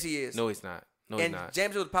Maggette. Yes, he is. No, he's not. No, he's And not.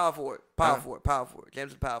 James was power forward. Power forward.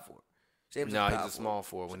 James was power forward. James No, was he's power a small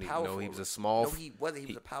forward. When he Power no, he was forward. a small. No, he wasn't. He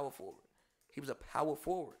was a power forward. He was a power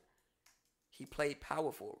forward. He played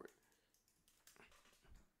power forward.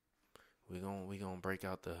 We gonna break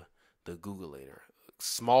out the Google later.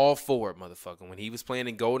 Small forward, motherfucker. When he was playing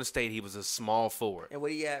in Golden State, he was a small forward. And what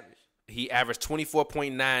did he average? He averaged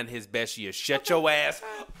 24.9 his best year. Shut your ass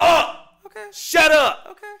up. Okay. Shut up.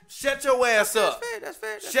 Okay. Shut your ass That's up. fair. That's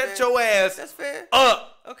fair. That's Shut fair. your ass That's fair.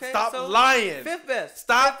 up. Okay. Stop so lying. Fifth best.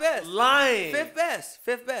 Stop Fifth best. lying. Fifth best.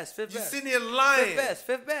 Fifth best. Fifth You best. sitting here lying. Fifth best.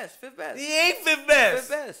 Fifth best. Fifth best. He ain't fifth best. Fifth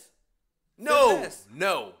best. No. Fifth best.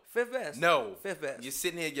 No. Fifth best. No. Fifth best. You're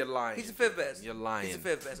sitting here, you're lying. He's the fifth best. You're lying. He's the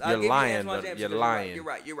fifth best. You're lying, Antoine but Jameson you're because lying. You're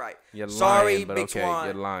right. You're right. You're Sorry, lying, but Big okay, Twan.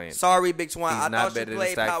 you're lying. Sorry, Big Twan. He's I not thought you better than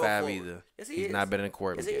played Stack power 5 forward. either. Yes, he He's is. not better than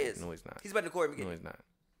Corey Yes, he McGee. is. No, he's not. He's better than Corey McGee. No, he's not.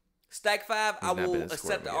 Stack 5, I He's not better will than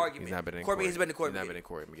accept the Corey McGee. argument. He's not better than Corey McGee is better than Corey He's not McGee. better than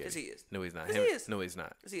Corey McGee. Yes, he is. No, he's not. Yes, he is. No, he's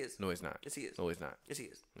not. Yes, he is. No, he's not. Yes, he is. No, he's not. Yes, he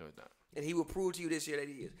is. No, he's not. And he will prove to you this year that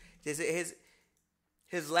he is.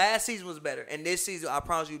 His last season was better, and this season I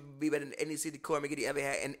promise you will be better than any season Corey McGee ever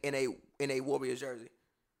had in a Warriors jersey.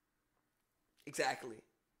 Exactly.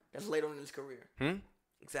 That's later on in his career.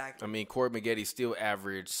 Exactly. I mean, Corey McGee still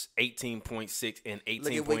averaged 18.6 and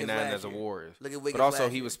Look at 18.9 Wiggins last as a year. Warriors. Look at Wiggins But also, last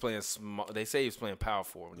he year. was playing small. They say he was playing power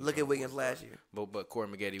forward. when he Look was at on the Wiggins Warriors. last year. But Corey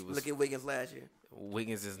McGee was. Look at Wiggins last year.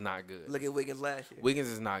 Wiggins is not good. Look at Wiggins last year. Wiggins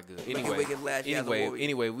is not good. at Anyway, Wiggins last year as a Warrior.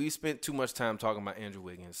 anyway, we spent too much time talking about Andrew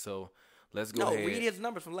Wiggins, so let's go No, ahead. read his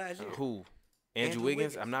numbers from last year. Who? Andrew Andrew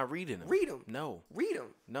Wiggins? Wiggins. I'm not reading them. Read 'em. No. Read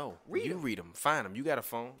them. No. Read you 'em. read them. Find them. You got a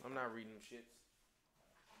phone. I'm not reading them shit.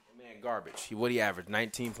 Man, garbage. What he averaged?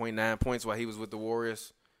 19.9 points while he was with the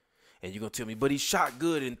Warriors. And you're going to tell me, but he shot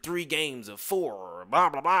good in 3 games of 4. Blah,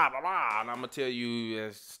 blah, blah, blah, blah. And I'm going to tell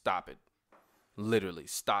you, stop it. Literally,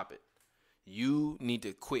 stop it. You need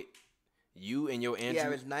to quit. You and your He Andrew.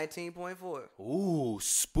 averaged 19.4. Ooh,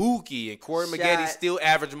 spooky. And Corey Shot. McGee still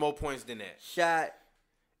averaged more points than that. Shot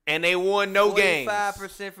And they won no games.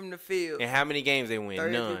 45% from the field. And how many games they win?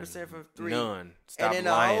 33% None. from 3. None. Stop and in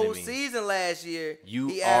the lying whole to me. season last year, You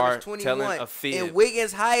he are averaged 21. telling a fib. In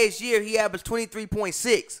Wiggins' highest year, he averaged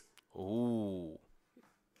 23.6. Ooh.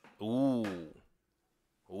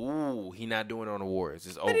 He not doing it on the Warriors.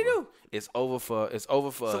 It's over. What'd he do? It's over for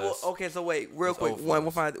So us. okay, so wait, real It's quick. over for One,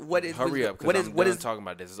 us. what is Hurry Wiggins, up, what because is I'm what done is talking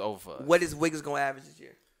about this. It's over for us. what is Wiggins gonna average this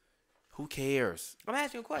year? Who cares? I'm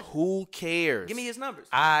asking you a question. Who cares? Give me his numbers.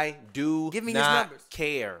 I do Give me his not numbers.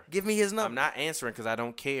 care. Give me his I'm numbers. not answering because I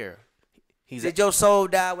don't care. Did your soul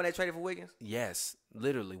die when they traded for Wiggins? Yes,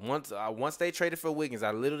 literally. Once they traded for Wiggins,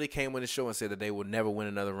 I literally came on the show and said that they will never win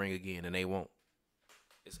another ring again, and they won't.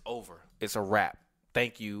 It's over. It's a wrap.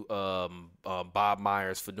 Thank you, Bob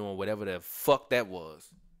Myers, for doing whatever the fuck that was.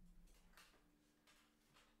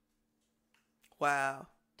 Wow,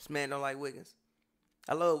 this man don't like Wiggins.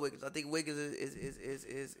 I love Wiggins. I think Wiggins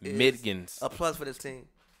is Midgins. a plus for this team.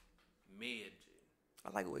 Mid. I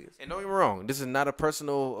like Wiggins. And don't get me wrong, this is not a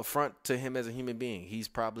personal affront to him as a human being. He's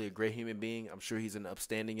probably a great human being. I'm sure he's an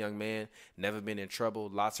upstanding young man, never been in trouble.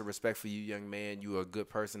 Lots of respect for you, young man. You are a good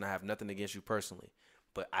person. I have nothing against you personally.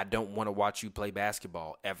 But I don't want to watch you play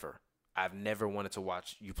basketball ever. I've never wanted to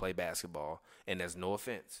watch you play basketball. And there's no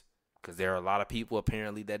offense. Because there are a lot of people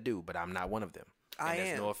apparently that do, but I'm not one of them. I and there's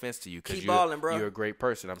am. no offense to you because Keep balling, bro. you're a great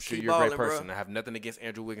person. I'm sure Keep you're a great balling, bro. person. I have nothing against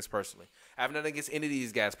Andrew Wiggins personally. I have nothing against any of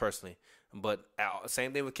these guys personally. But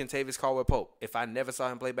same thing with Kentavious Caldwell-Pope. If I never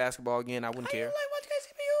saw him play basketball again, I wouldn't How you care. like watch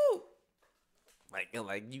KCPU?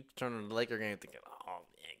 Like you turn on the Laker game thinking, oh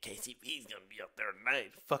man, KCP's gonna be up there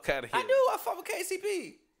tonight. Fuck out of here. I do. I fuck with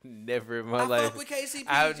KCP. Never in my I life. fuck with KCP.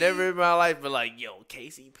 I've G. never in my life been like, yo,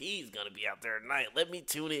 KCP's gonna be out there tonight. Let me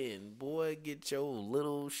tune in. Boy, get your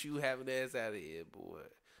little shoe having ass out of here, boy.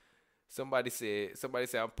 Somebody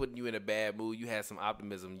said, I'm putting you in a bad mood. You had some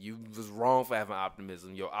optimism. You was wrong for having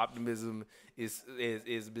optimism. Your optimism is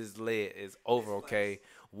misled. It's over, okay?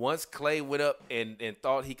 Once Clay went up and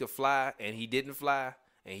thought he could fly and he didn't fly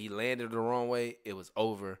and he landed the wrong way, it was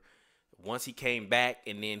over. Once he came back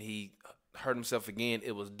and then he hurt himself again,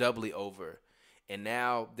 it was doubly over. And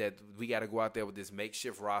now that we got to go out there with this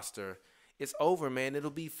makeshift roster, it's over, man.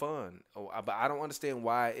 It'll be fun. But I don't understand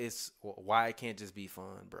why it can't just be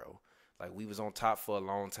fun, bro. Like, we was on top for a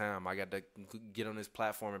long time. I got to get on this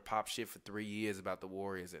platform and pop shit for 3 years about the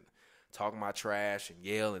Warriors and talk my trash and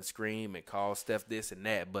yell and scream and call Steph this and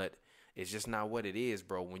that. But it's just not what it is,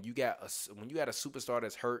 bro. When you got a superstar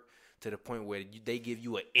that's hurt to the point where they give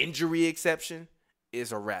you an injury exception,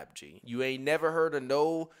 it's a wrap, G. You ain't never heard of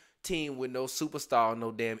no team with no superstar,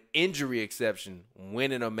 no damn injury exception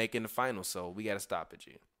winning or making the finals. So we got to stop it,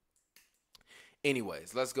 G.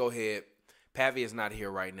 Anyways, let's go ahead. Pavi is not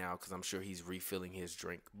here right now because I'm sure he's refilling his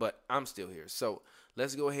drink, but I'm still here. So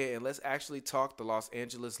let's go ahead and let's actually talk the Los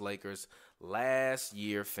Angeles Lakers. Last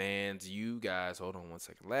year, fans, you guys, hold on one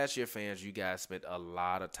second. Last year, fans, you guys spent a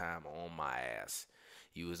lot of time on my ass.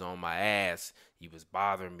 You was on my ass. You was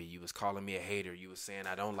bothering me. You was calling me a hater. You was saying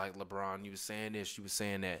I don't like LeBron. You was saying this. You was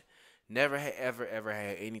saying that. Never ever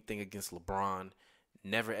had anything against LeBron.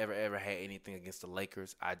 Never, ever had anything against the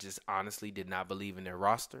Lakers. I just honestly did not believe in their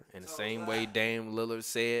roster. In the same way Dame Lillard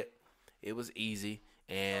said, it was easy,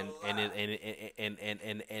 and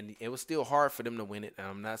it was still hard for them to win it. And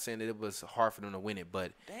I'm not saying that it was hard for them to win it,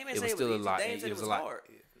 but it was still a lot. It was a lot. Hard.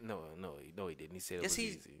 No, he didn't. He said it was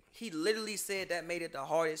easy. He literally said that made it the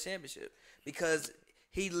hardest championship because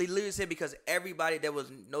he literally said because everybody, there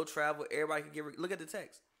was no travel, everybody could get. Look at the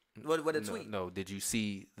text. What a tweet. No, did you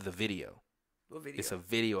see the video? What video? It's a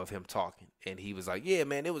video of him talking, and he was like, "Yeah,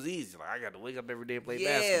 man, it was easy. Like I got to wake up every day and play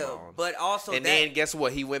basketball." But also, then guess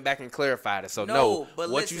what? He went back and clarified it. So no, but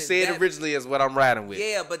what you said originally is what I'm riding with.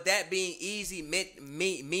 Yeah, but that being easy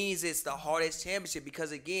means it's the hardest championship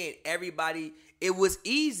because again, everybody, it was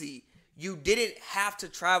easy. You didn't have to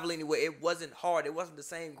travel anywhere. It wasn't hard. It wasn't the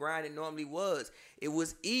same grind it normally was. It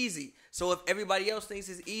was easy. So if everybody else thinks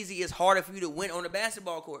it's easy, it's harder for you to win on the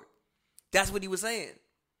basketball court. That's what he was saying.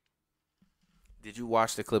 Did you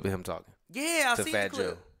watch the clip of him talking? Yeah, I seen the clip.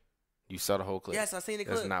 Joe. You saw the whole clip? Yes, I seen the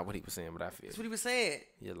clip. That's not what he was saying, but I feel. That's what he was saying.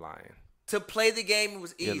 You're lying. To play the game, it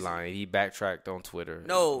was easy. You're lying. He backtracked on Twitter.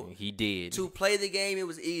 No. He did. To play the game, it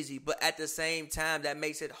was easy. But at the same time, that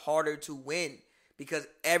makes it harder to win because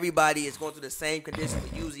everybody is going through the same conditions.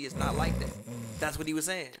 But usually it's not like that. That's what he was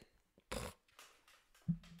saying.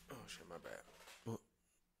 Oh, shit, my bad.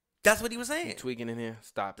 That's what he was saying. You tweaking in here?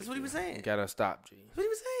 Stop. That's what he was saying. You gotta stop, G. That's what he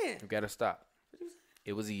was saying. You gotta stop.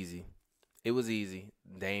 It was easy. It was easy.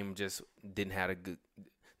 Dame just didn't have a good.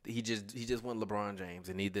 He just won LeBron James,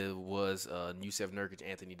 and neither was Yusef Nurkic,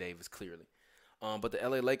 Anthony Davis, clearly. But the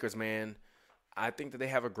LA Lakers, man, I think that they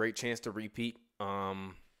have a great chance to repeat.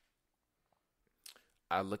 I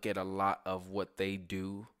look at a lot of what they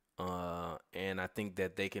do, and I think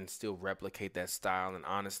that they can still replicate that style. And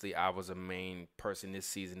honestly, I was a main person this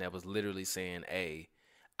season that was literally saying, "Hey,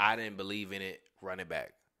 I didn't believe in it. Run it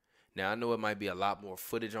back." Now, I know it might be a lot more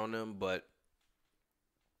footage on them, but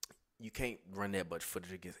you can't run that much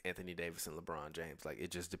footage against Anthony Davis and LeBron James. Like, it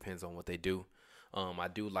just depends on what they do. I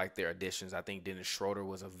do like their additions. I think Dennis Schroeder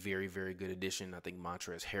was a very, very good addition. I think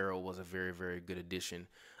Montrezl Harrell was a very, very good addition.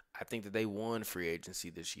 I think that they won free agency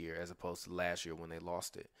this year as opposed to last year when they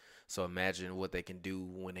lost it. So imagine what they can do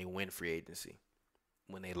when they win free agency,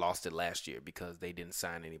 when they lost it last year because they didn't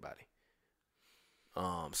sign anybody.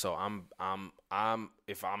 So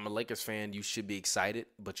if I'm a Lakers fan, you should be excited,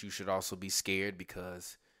 but you should also be scared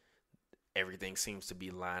because everything seems to be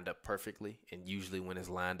lined up perfectly. And usually when it's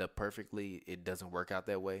lined up perfectly, it doesn't work out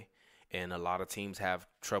that way. And a lot of teams have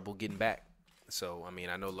trouble getting back. So, I mean,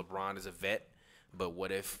 I know LeBron is a vet, but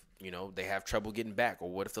what if, they have trouble getting back? Or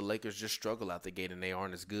what if the Lakers just struggle out the gate and they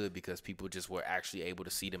aren't as good because people just were actually able to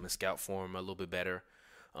see them and scout for them a little bit better?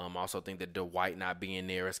 I also think that Dwight not being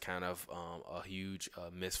there is kind of a huge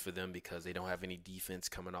miss for them because they don't have any defense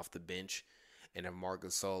coming off the bench. And if Marc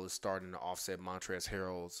Gasol is starting to offset Montrezl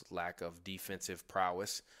Harrell's lack of defensive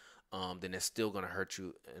prowess, then it's still going to hurt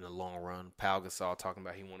you in the long run. Pau Gasol talking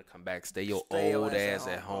about he want to come back. Stay your old ass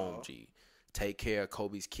at home, G. Take care of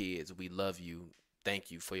Kobe's kids. We love you. Thank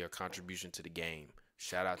you for your contribution to the game.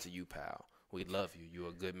 Shout out to you, Pau. We love you.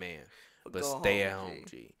 You're a good man. But stay at home,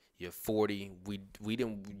 G. You're 40.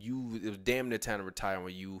 It was damn near time to retire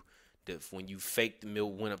when you faked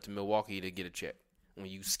went up to Milwaukee to get a check. When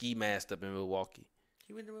you ski masked up in Milwaukee.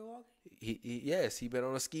 He went to Milwaukee? Yes, he been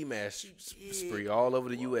on a ski mask spree all over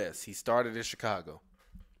the U.S. He started in Chicago.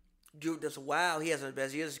 Dude, that's wild. He has the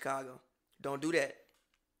best years in Chicago. Don't do that.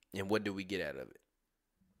 And what did we get out of it?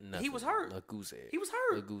 Nothing. He was hurt. A goose egg. He was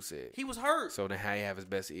hurt. A goose egg. He was hurt. So then how he have his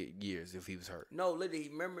best years if he was hurt? No, literally,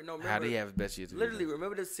 remember. How did he have his best years? Literally,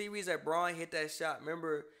 remember the series that Braun hit that shot?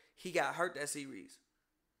 Remember, he got hurt that series.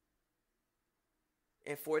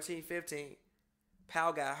 In 14-15,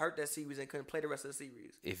 Powell got hurt that series and couldn't play the rest of the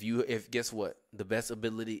series. If guess what? The best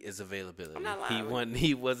ability is availability. I'm not lying.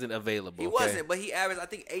 He wasn't available. He wasn't, but he averaged, I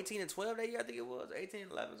think, 18 and 12 that year. I think it was 18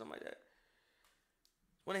 and 11, something like that.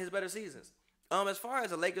 One of his better seasons. As far as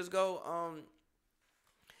the Lakers go,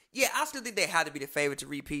 yeah, I still think they had to be the favorite to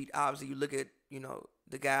repeat. Obviously, you look at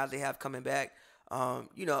the guys they have coming back.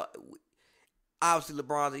 Obviously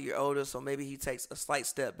LeBron's a year older, so maybe he takes a slight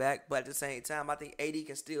step back. But at the same time, I think AD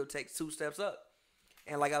can still take 2 steps up.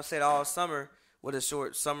 And like I've said all summer, with a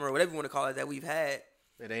short summer or whatever you want to call it that we've had.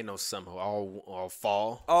 It ain't no summer, all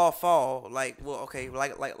fall. All fall, like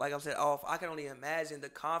I said, I can only imagine the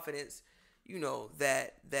confidence,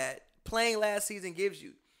 that playing last season gives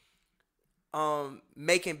you.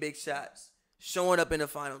 Making big shots, showing up in the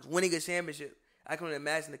finals, winning a championship. I can only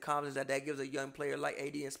imagine the confidence that gives a young player like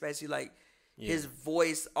AD, especially like his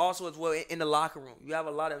voice also as well in the locker room. You have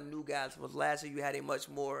a lot of new guys. Because last year you had a much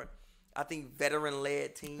more, I think,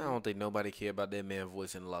 veteran-led team. I don't think nobody care about that man's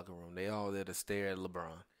voice in the locker room. They all there to stare at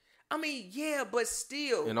LeBron. I mean, yeah, but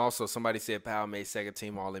still. And also, somebody said Powell made second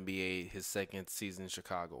team All-NBA his second season in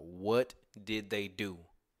Chicago. What did they do?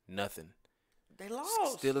 Nothing. They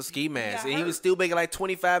lost. Still a ski mask. And he was still making like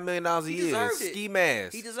 $25 million a year. Ski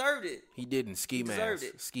mask. He deserved it. He didn't. Ski mask. Deserved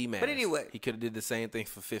it. Ski mask. But anyway. He could have did the same thing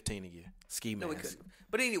for $15 a year. Ski mask. No, he couldn't.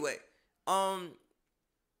 But anyway, I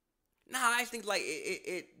think like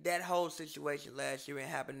it that whole situation last year and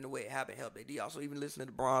happening the way it happened helped AD. Also, even listening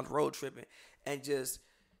to Bron's road tripping and just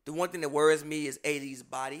the one thing that worries me is AD's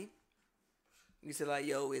body. You said like,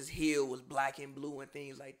 his heel was black and blue and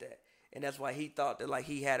things like that. And that's why he thought that like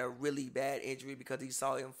he had a really bad injury because he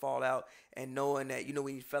saw him fall out and knowing that,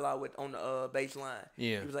 when he fell out on the baseline.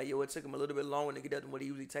 Yeah. He was like, it took him a little bit longer to get up than what he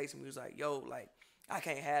usually takes him. He was like, I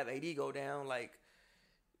can't have AD go down. Like,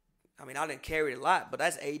 I mean, I didn't carry it a lot, but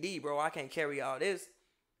that's AD, bro. I can't carry all this.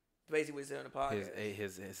 Basically what he said on the podcast.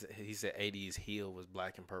 He said AD's heel was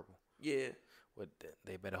black and purple. Yeah. But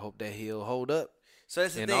they better hope that heel hold up. So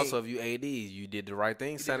that's the thing. And also, if you AD, you did the right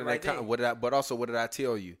thing. But also, what did I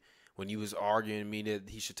tell you? When you was arguing me that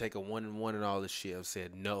he should take a 1-1 and all this shit, I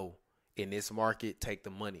said, no, in this market, take the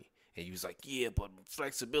money. And you was like, yeah, but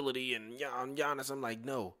flexibility and Giannis. I'm like,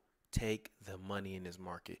 no, take the money in this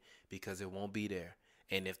market because it won't be there.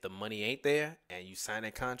 And if the money ain't there and you sign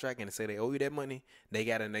that contract and say they owe you that money, they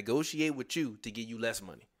got to negotiate with you to give you less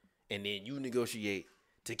money. And then you negotiate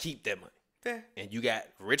to keep that money. Yeah. And you got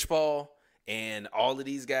Rich Paul and all of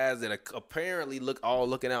these guys that are apparently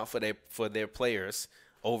looking out for their players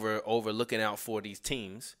over looking out for these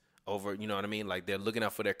teams over, you know what I mean? Like they're looking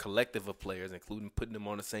out for their collective of players, including putting them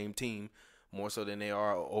on the same team more so than they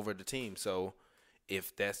are over the team. So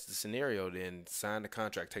if that's the scenario, then sign the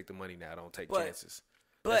contract, take the money now. Don't take chances.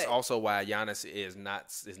 But that's also why Giannis is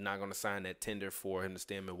not going to sign that tender for him to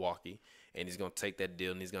stay in Milwaukee, and he's going to take that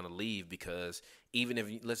deal and he's going to leave because even if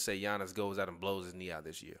let's say Giannis goes out and blows his knee out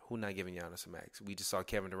this year, who not giving Giannis a max? We just saw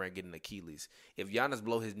Kevin Durant getting Achilles. If Giannis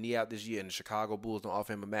blow his knee out this year and the Chicago Bulls don't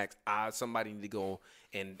offer him a max, somebody need to go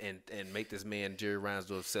and make this man Jerry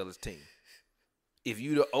Reinsdorf sell his team. If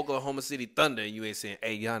you the Oklahoma City Thunder and you ain't saying,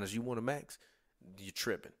 hey Giannis, you want a max? You're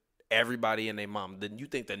tripping. Everybody and their mom. Then you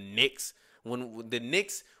think the Knicks? When the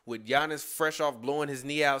Knicks with Giannis fresh off blowing his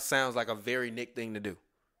knee out sounds like a very Knick thing to do.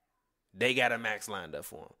 They got a max lined up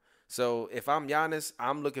for him. So if I'm Giannis,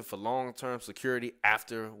 I'm looking for long-term security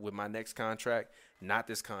with my next contract, not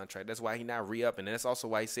this contract. That's why he not re-upping. And that's also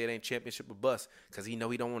why he said it ain't championship or bust because he know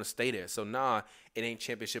he don't want to stay there. So, it ain't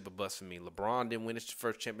championship or bust for me. LeBron didn't win his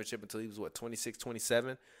first championship until he was, 26,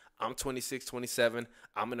 27? I'm 26, 27.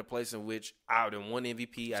 I'm in a place in which I done won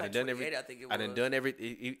MVP. I done done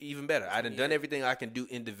even better. I done done everything I can do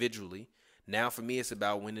individually. Now for me, it's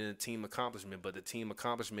about winning a team accomplishment, but the team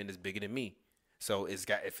accomplishment is bigger than me. So if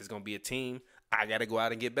it's gonna be a team, I gotta go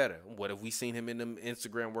out and get better. What have we seen him in them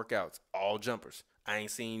Instagram workouts? All jumpers. I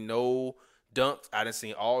ain't seen no dunks. I done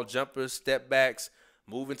seen all jumpers, step backs,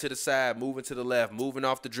 moving to the side, moving to the left, moving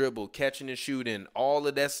off the dribble, catching and shooting. All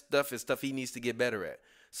of that stuff is stuff he needs to get better at.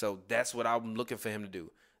 So that's what I'm looking for him to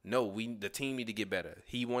do. No, the team need to get better.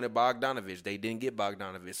 He wanted Bogdanovich. They didn't get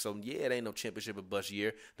Bogdanovich. So, it ain't no championship or bust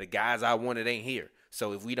year. The guys I wanted ain't here.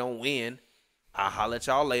 So, if we don't win, I'll holler at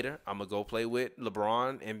y'all later. I'm going to go play with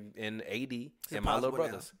LeBron and AD and my little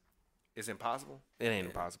brothers. It's impossible? It ain't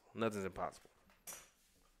impossible. Nothing's impossible.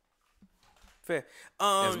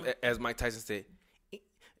 Fair. As Mike Tyson said,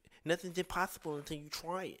 nothing's impossible until you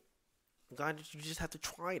try it. God, you just have to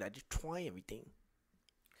try it. I just try everything.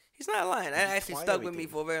 He's not lying. That actually stuck with me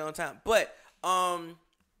for a very long time. But as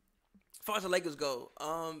far as the Lakers go,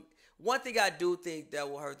 one thing I do think that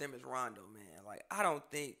will hurt them is Rondo, man. Like, I don't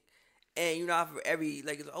think, and you know, for every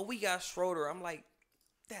Lakers, we got Schroeder. I'm like,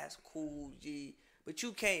 that's cool, G. But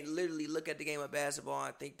you can't literally look at the game of basketball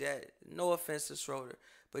and think that, no offense to Schroeder,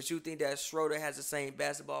 but you think that Schroeder has the same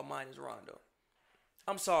basketball mind as Rondo.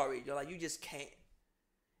 I'm sorry, you're like, you just can't.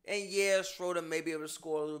 And yeah, Schroeder may be able to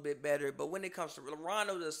score a little bit better, but when it comes to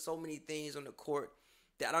Rondo, there's so many things on the court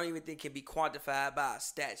that I don't even think can be quantified by a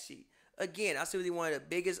stat sheet. Again, I see one of the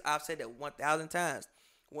biggest, I've said that 1,000 times,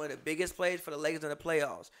 one of the biggest plays for the Lakers in the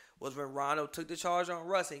playoffs was when Rondo took the charge on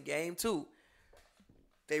Russ in Game 2.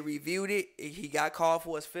 They reviewed it. He got called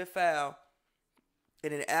for his 5th foul.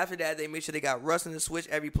 And then after that, they made sure they got Russ in the switch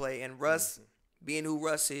every play. And Russ, being who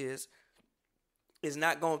Russ is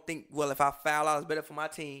not going to think, well, if I foul out, it's better for my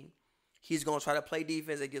team. He's going to try to play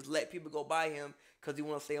defense and just let people go by him because he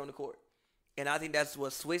want to stay on the court. And I think that's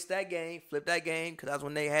what switched that game, flipped that game, because that's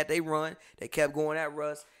when they had their run. They kept going at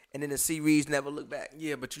Russ, and then the series never looked back.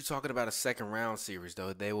 Yeah, but you're talking about a second-round series,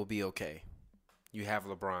 though. They will be okay. You have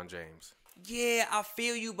LeBron James. Yeah, I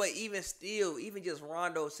feel you, but even still, even just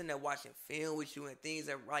Rondo sitting there watching film with you and things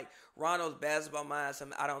that, like, Rondo's basketball mind,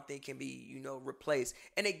 something I don't think can be, replaced.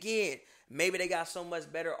 And again, maybe they got so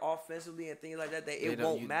much better offensively and things like that it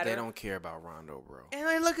won't matter. They don't care about Rondo, bro. And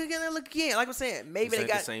they look again. Like I'm saying, maybe they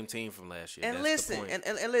got the same team from last year. And That's listen, the point.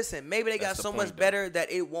 and listen, maybe they got so much better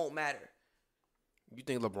that it won't matter. You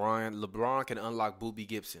think LeBron can unlock Boobie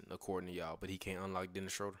Gibson, according to y'all, but he can't unlock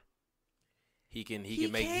Dennis Schroeder? He can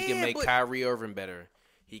make Kyrie Irving better.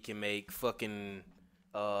 He can make fucking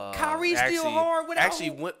Kyrie's still hard without.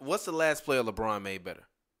 Actually, what's the last player LeBron made better?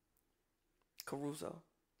 Caruso.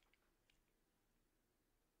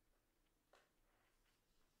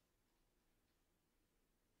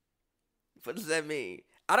 What does that mean?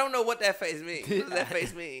 I don't know what that face means. What does that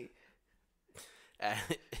face mean?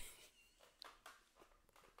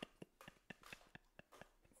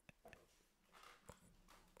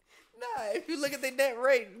 Nah, if you look at their net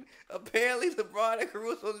rating, apparently LeBron and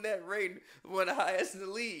Caruso's net rating were the highest in the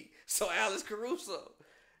league. So Alex Caruso,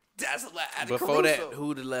 that's a lot. Before that,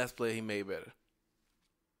 who the last player he made better?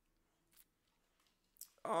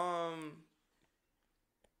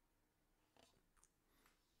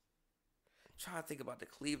 Trying to think about the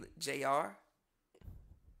Cleveland JR.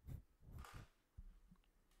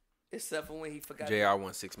 Except for when he forgot. JR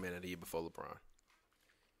won 6 Man of the Year before LeBron.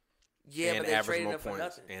 Yeah, and but they traded him for points,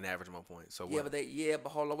 nothing. And average more points. So yeah, what? but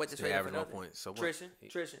hold on, wait, they traded him for nothing. Points. So what? Trishan.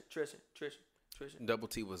 Double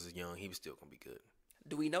T was young. He was still gonna be good.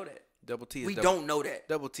 Do we know that? Double T. We don't know that.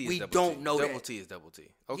 Double T. We double don't T. know that. Double T is double T.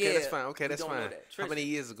 Okay, that's fine. Okay, that's fine. How many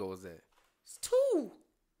years ago was that? It's 2.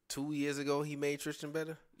 2 years ago, he made Tristan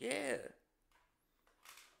better. Yeah.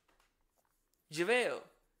 JaVale.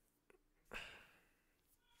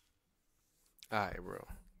 All right, bro.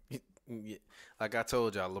 Like I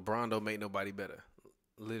told y'all, LeBron don't make nobody better.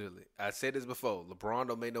 Literally. I said this before. LeBron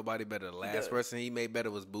don't make nobody better. The last person he made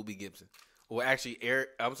better was Boobie Gibson. Well, actually,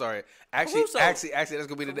 I'm sorry. Actually, that's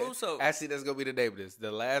gonna be the name. Actually, that's gonna be the name of this.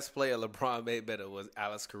 The last player LeBron made better was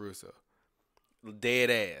Alex Caruso. Dead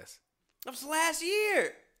ass. That was last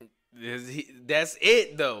year. That's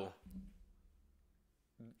it though.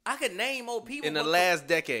 I could name more people. In the last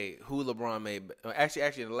decade, who LeBron made?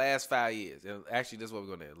 Actually, in the last 5 years. Actually, this is what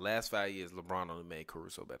we're going to do. Last 5 years, LeBron only made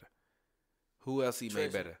Caruso better. Who else he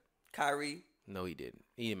made better? Kyrie. No, he didn't.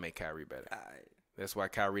 He didn't make Kyrie better. All right. That's why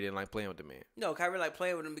Kyrie didn't like playing with the man. No, Kyrie liked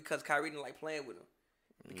playing with him because Kyrie didn't like playing with him.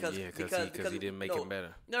 Because he didn't make him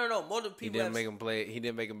better. No. Multiple people. He didn't make him play. He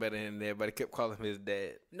didn't make him better, and everybody kept calling him his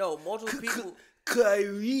dad. No, multiple people.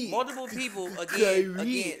 Kyrie. Multiple people.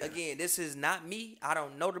 Again. This is not me. I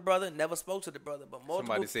don't know the brother. Never spoke to the brother. But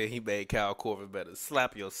somebody said he made Kyle Korver better.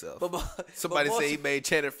 Slap yourself. Somebody said he made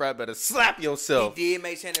Channing Frye better. Slap yourself. He did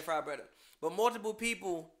make Channing Frye better. But multiple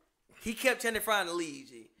people. He kept Channing Frye in the league.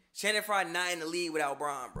 G. Channing Frye not in the league without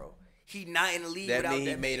Bron, bro. He not in the league without that. That mean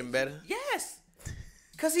he made him better? Yes.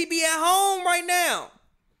 Because he be at home right now.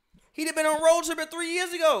 He'd have been on road trip 3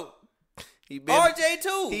 years ago. RJ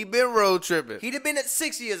too. He been road tripping. He'd have been at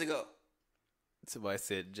 6 years ago. Somebody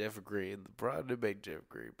said Jeff Green. LeBron did make Jeff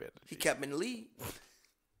Green better. He kept him in the league.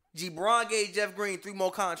 Bron gave Jeff Green 3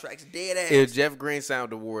 more contracts. Dead ass. If Jeff Green signed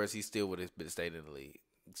the Warriors, he still would have stayed in the league.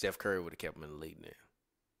 Steph Curry would have kept him in the league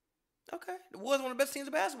now. Okay. The Warriors one of the best teams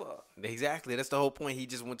in basketball. Exactly. That's the whole point. He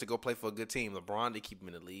just went to go play for a good team. LeBron did keep him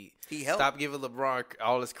in the league. He helped. Stop giving LeBron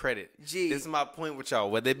all his credit. Gee. This is my point with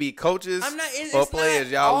y'all. Whether it be coaches it's or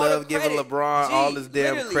players, not y'all all the love giving credit. LeBron G, all his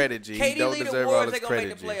damn literally, credit, G. He KD don't lead the deserve all Warriors, his they gonna credit,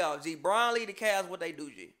 make the G. playoffs. G. Bron lead the Cavs, what they do,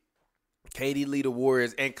 G. KD lead the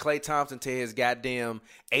Warriors and Klay Thompson tear his goddamn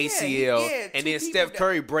ACL, and then Steph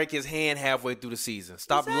Curry break his hand halfway through the season.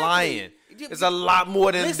 Stop lying. It's a lot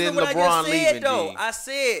more than LeBron leaving. Though. I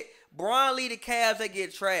said Bron lead the Cavs, they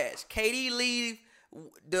get trashed. KD lead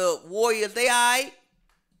the Warriors, they all right.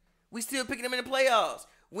 We still picking them in the playoffs.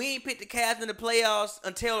 We ain't picked the Cavs in the playoffs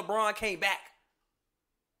until LeBron came back.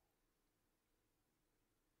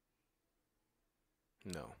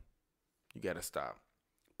 No, you gotta stop.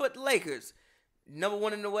 But the Lakers, number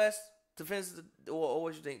one in the West, defensive, or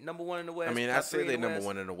what you think? Number one in the West. I mean, I say they're number West.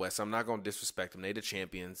 one in the West. I'm not gonna disrespect them. They the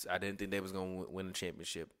champions. I didn't think they was gonna win the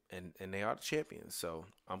championship, and they are the champions. So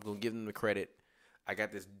I'm gonna give them the credit. I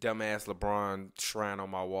got this dumbass LeBron shrine on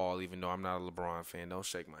my wall, even though I'm not a LeBron fan. Don't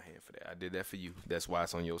shake my hand for that. I did that for you. That's why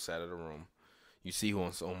it's on your side of the room. You see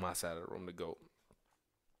who's on my side of the room to go.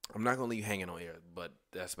 I'm not gonna leave you hanging on air, but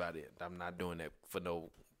that's about it. I'm not doing that for no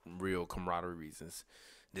real camaraderie reasons.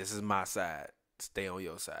 This is my side. Stay on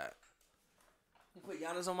your side. You put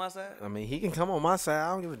Giannis on my side? I mean, he can come on my side. I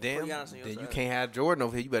don't give a damn. Giannis on your Then side. you can't have Jordan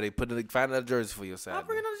over here. You better find another jersey for your side. I'll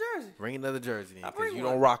bring man. another jersey. Bring another jersey then, I'll because bring you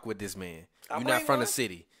one. don't rock with this man. I'll You're not bring from one. the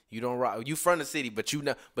city. You don't rock. You from the city, but you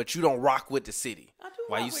don't rock with the city. I do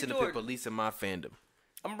Why rock you with sending Jordan. people policing my fandom?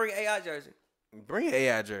 I'm going to bring an AI jersey. Bring an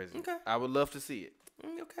AI jersey. Okay. I would love to see it.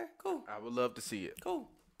 Okay, cool. I would love to see it. Cool.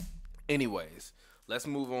 Anyways, let's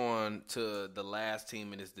move on to the last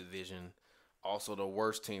team in this division. Also, the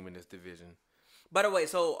worst team in this division. By the way,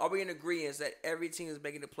 so are we in agreement that every team is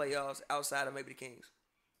making the playoffs outside of maybe the Kings?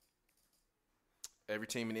 Every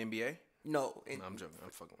team in the NBA? No. No, I'm joking. I'm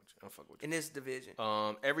fucking with you. In this division.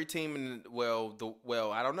 Every team in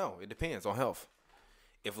I don't know. It depends on health.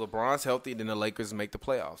 If LeBron's healthy, then the Lakers make the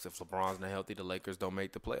playoffs. If LeBron's not healthy, the Lakers don't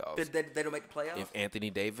make the playoffs. They don't make the playoffs? If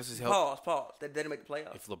Anthony Davis is healthy, Pause. They don't make the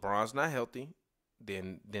playoffs. if LeBron's not healthy,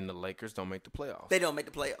 then the Lakers don't make the playoffs. They don't make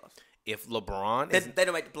the playoffs. If LeBron They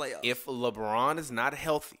don't make the playoffs. if LeBron is not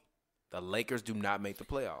healthy, the Lakers do not make the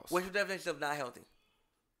playoffs. What's your definition of not healthy?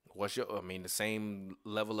 The same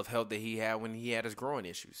level of health that he had when he had his growing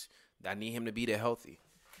issues. I need him to be that healthy.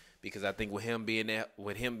 Because I think with him being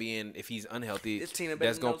if he's unhealthy, This team better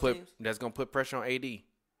that's than gonna those teams? that's gonna put pressure on AD.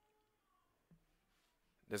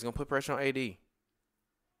 That's gonna put pressure on AD. It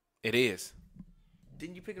is.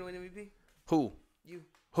 Didn't you pick him to win MVP? Who? You.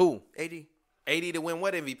 Who? AD. AD to win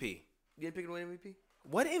what MVP? You didn't pick him to win MVP?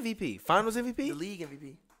 What MVP? Finals MVP? The league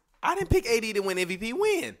MVP. I didn't pick AD to win MVP.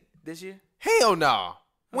 When? This year? Hell no.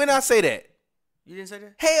 When I say that? You didn't say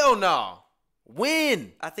that? Hell no.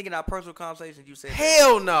 When? I think in our personal conversations you said that.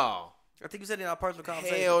 Hell no. I think you said it in our personal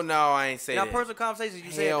conversations. Hell no. I ain't say In our that. personal conversations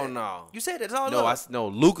you said that. Hell no. You said that. That's all No, I know.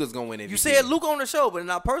 no. Luka's gonna win MVP. You said Luke on the show, but in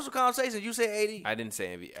our personal conversations you said AD. I didn't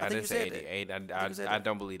say MVP. I think didn't you say said AD. that. I think you said I that.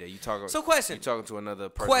 don't believe that. You talking? So question. You talking to another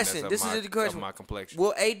person? Question. That's This of is my, the question. Of my complexion.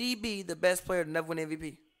 Will AD be the best player to never win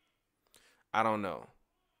MVP? I don't know.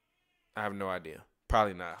 I have no idea.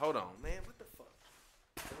 Probably not. Hold on, man. What the fuck?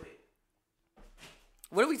 Go ahead.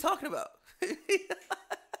 What are we talking about?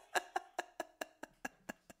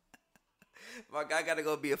 My guy got to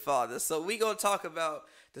go be a father. So we going to talk about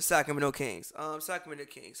the Sacramento Kings. Sacramento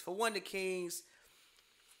Kings. For one, the Kings,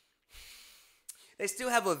 they still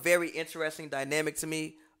have a very interesting dynamic to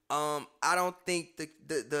me. I don't think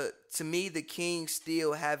to me the Kings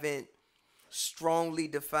still haven't strongly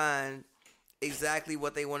defined exactly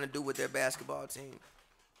what they want to do with their basketball team.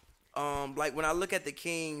 Like when I look at the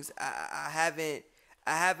Kings, I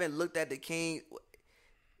haven't looked at the Kings.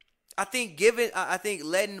 I think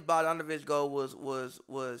letting Bogdanovich go was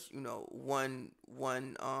one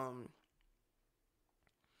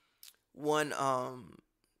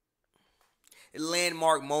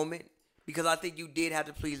landmark moment because I think you did have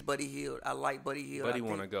to please Buddy Hield. I like Buddy Hield. Buddy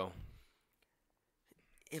want to go.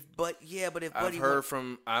 If Buddy,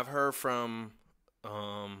 I've heard from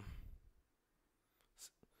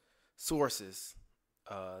sources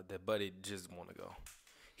that Buddy just want to go.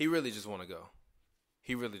 He really just want to go.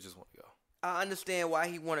 I understand why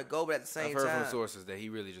he want to go, but at the same I've heard time, from sources that he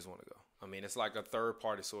really just want to go. I mean, it's like a third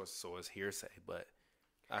party source, so it's hearsay. But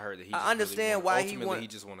I heard that he. Just I understand really why he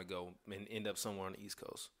just want to go and end up somewhere on the East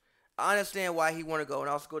Coast. I understand why he want to go and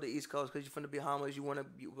also go to the East Coast because you're from the Bahamas. You want to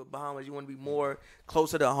be more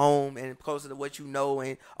closer to home and closer to what you know,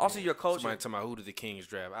 and also your culture. Somebody talking about who did the Kings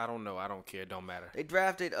draft? I don't know. I don't care. It don't matter. They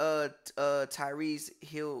drafted Tyrese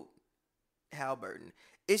Halliburton.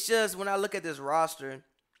 It's just when I look at this roster,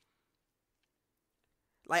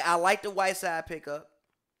 Like, I like the Whiteside pickup.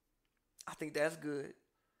 I think that's good.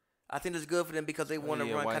 I think it's good for them because they want to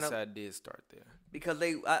run kind of. Whiteside did start there. Because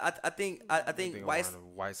I think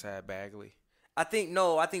Whiteside Bagley. I think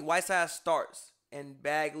Whiteside starts and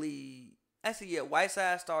Bagley. Actually, yeah,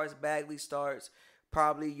 Whiteside starts, Bagley starts.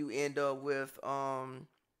 Probably you end up with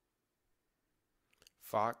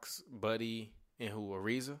Fox, Buddy, and who?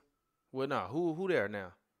 Ariza? Well, no, who there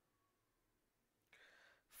now?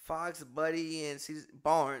 Fox, Buddy, and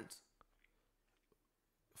Barnes.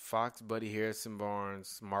 Fox, Buddy, Harrison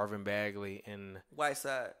Barnes, Marvin Bagley, and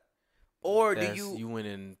Whiteside. Or do you win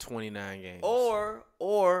in 29 games? Or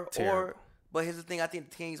Terrible. but here's the thing I think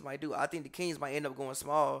the Kings might do. I think the Kings might end up going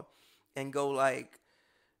small and go like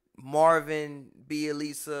Marvin,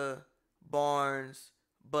 Bielisa, Barnes,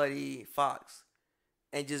 Buddy, Fox,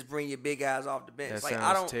 and just bring your big guys off the bench. That like sounds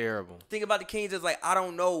I don't terrible. Think about the Kings is like I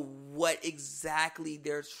don't know what exactly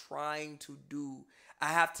they're trying to do. I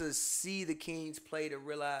have to see the Kings play to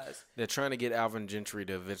realize They're trying to get Alvin Gentry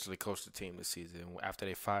to eventually coach the team this season after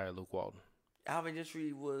they fire Luke Walton. Alvin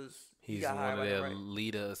Gentry He's one of their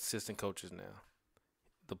lead assistant coaches now.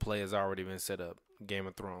 The play has already been set up. Game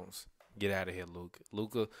of Thrones. Get out of here, Luke.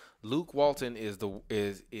 Luke Walton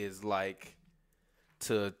is like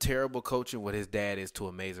to terrible coaching what his dad is to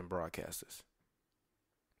amazing broadcasters.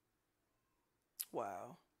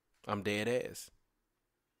 Wow. I'm dead ass.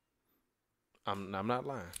 I'm not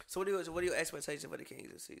lying. So what are your expectations for the Kings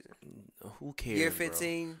this season? Who cares? Year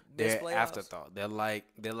 15, They're playoffs? afterthought. They're like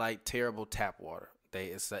terrible thap water.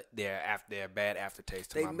 They're bad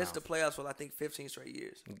aftertaste. They missed the playoffs for I think 15 straight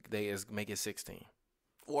years. They make it 16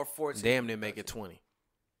 or 14. Damn, they make it 20.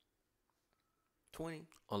 20.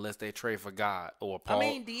 Unless they trade for God or Paul. I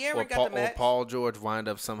mean, De'Aaron got the max. Or Paul George wind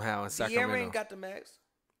up somehow in Sacramento. De'Aaron got the max.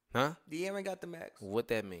 Huh? De'Aaron got the max. What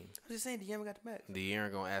that mean? I'm just saying De'Aaron got the max.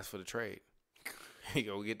 De'Aaron gonna ask for the trade. He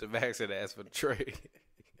gonna get the max and ask for the trade.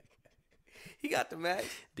 He got the max.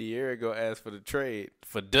 De'Aaron gonna ask for the trade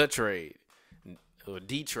or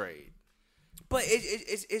D trade. But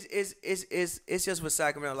it's just with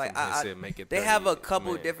Sacramento. Like they have a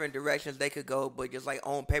couple different directions they could go, but just like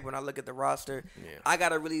on paper, when I look at the roster, I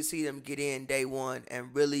gotta really see them get in day one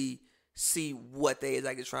and really see what they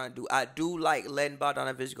exactly trying to do. I do like letting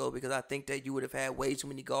Bogdanovich go because I think that you would have had way too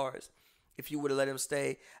many guards if you would have let him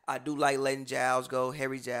stay. I do like letting Giles go,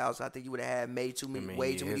 Harry Giles. I think you would have had way too many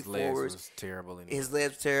forwards. Legs was terrible. His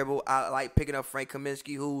legs were terrible. I like picking up Frank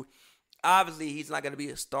Kaminsky, who obviously he's not going to be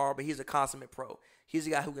a star, but he's a consummate pro. He's a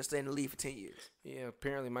guy who can stay in the league for 10 years. Yeah,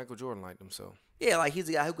 apparently Michael Jordan liked him so. Yeah, like he's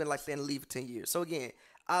a guy who can like stay in the league for 10 years. So again,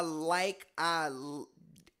 I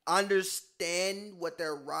understand what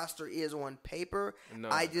their roster is on paper.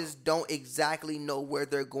 I just don't exactly know where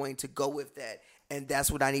they're going to go with that. And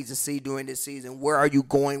that's what I need to see during this season. Where are you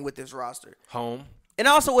going with this roster? Home. And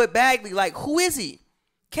also with Bagley, like, who is he?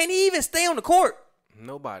 Can he even stay on the court?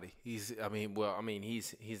 Nobody. He's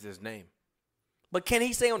his name. But can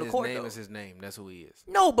he stay on the court, His name though? is his name. That's who he is.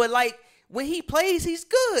 No, but, like, when he plays, he's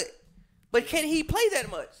good. But can he play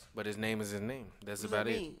that much? But his name is his name. That's about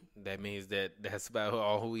it. That means that's about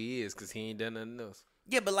all who he is because he ain't done nothing else.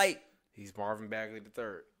 Yeah, but, like. He's Marvin Bagley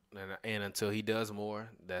III. And until he does more,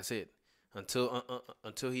 that's it.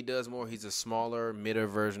 Until he does more, he's a smaller, midder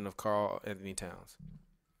version of Karl Anthony Towns.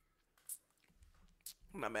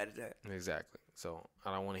 I'm not mad at that. Exactly. So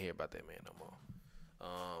I don't want to hear about that man no more.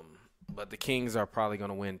 But the Kings are probably going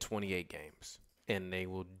to win 28 games, and they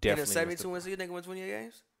will definitely. In a 72-win season, they can win 28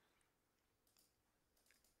 games.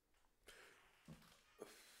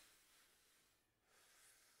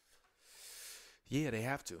 Yeah, they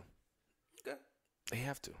have to. Okay. They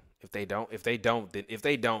have to. If they don't,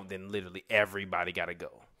 then literally everybody got to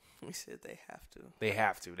go. We said they have to. They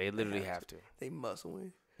have to. They literally have to. They must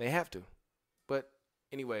win. They have to. But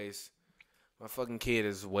anyways, my fucking kid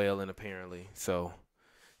is wailing apparently. So,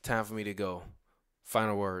 time for me to go.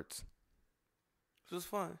 Final words. This was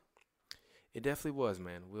fun. It definitely was,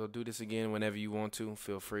 man. We'll do this again whenever you want to.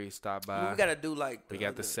 Feel free, stop by. We gotta do like. We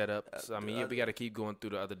got the setup. We gotta keep going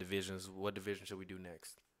through the other divisions. What division should we do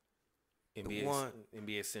next?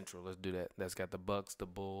 NBA Central. Let's do that. That's got the Bucks, the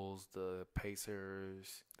Bulls, the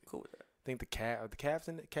Pacers. Cool with that. I think the Cavs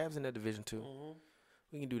in that division too. Mm-hmm.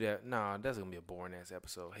 We can do that. Nah, that's gonna be a boring ass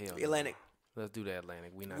episode. Hell, Atlantic. No. Let's do the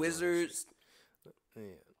Atlantic. We not Wizards.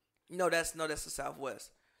 Yeah. No, that's the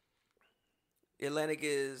Southwest. Atlantic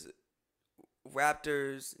is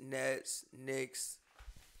Raptors, Nets, Knicks,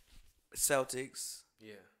 Celtics.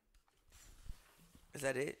 Yeah. Is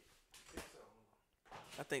that it?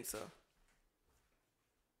 I think so.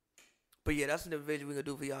 But yeah, that's the division we're gonna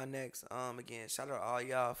do for y'all next. Again, shout out to all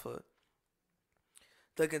y'all for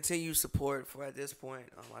the continued support for at this point.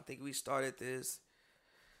 I think we started this.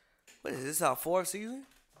 What is this? Our 4th season?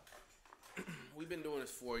 We've been doing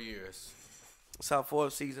this 4 years. It's our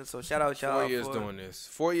 4th season. So shout out y'all. 4 years doing this.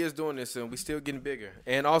 4 years doing this, and we still getting bigger.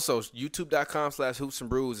 And also, YouTube.com/Hoops and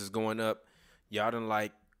Brews is going up. Y'all done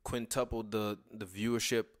like quintupled the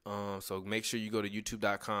viewership. So make sure you go to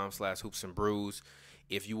YouTube.com/Hoops and Brews.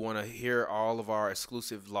 If you want to hear all of our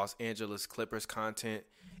exclusive Los Angeles Clippers content,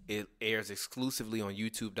 it airs exclusively on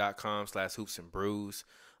YouTube.com/Hoops and Brews.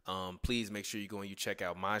 Please make sure you go and you check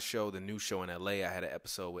out my show, the new show in LA. I had an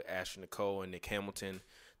episode with Ashley Nicole and Nick Hamilton.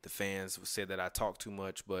 The fans said that I talk too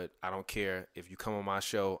much, but I don't care. If you come on my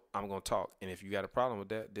show, I'm going to talk. And if you got a problem with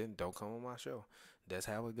that, then don't come on my show. That's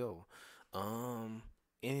how it go.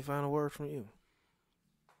 Any final word from you?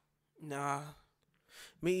 Nah.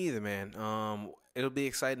 Me either, man. It'll be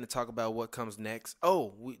exciting to talk about what comes next.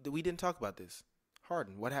 Oh, we didn't talk about this.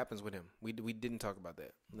 Harden, what happens with him? We didn't talk about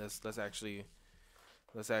that. Let's actually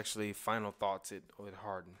final thoughts with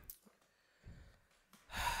Harden.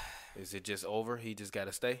 Is it just over? He just got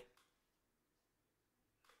to stay?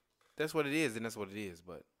 That's what it is, and that's what it is.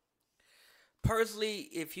 But personally,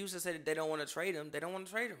 if Houston said that they don't want to trade him, they don't want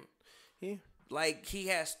to trade him. Yeah. Like, he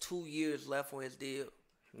has 2 years left on his deal.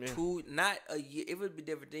 Yeah. Not a year. It would be a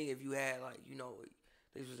different thing if you had, like, you know,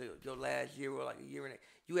 this was your last year or like a year and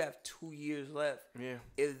you have 2 years left. Yeah.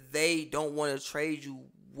 If they don't want to trade you,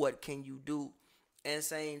 what can you do? At the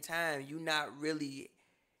same time, you're not really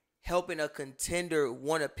helping a contender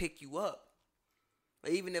want to pick you up.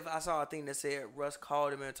 But even if I saw a thing that said Russ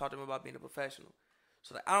called him and talked to him about being a professional.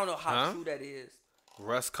 So like, I don't know how true that is.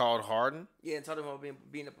 Russ called Harden? Yeah, and talked to him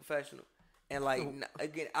about being a professional. And like,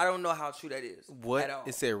 again, I don't know how true that is. What? At all.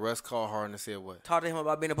 It said Russ called Harden and said what? Talk to him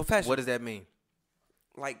about being a professional. What does that mean?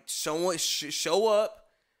 Like, show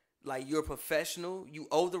up. Like, you're a professional. You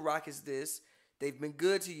owe the Rockets this. They've been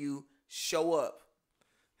good to you. Show up.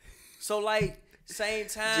 So, like, same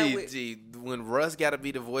time when Russ got to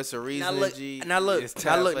be the voice of reason, Now look.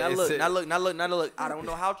 I don't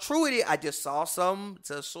know how true it is. I just saw some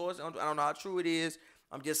to a source. I don't know how true it is.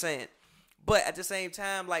 I'm just saying. But at the same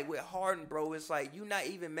time, like with Harden, bro, it's like you're not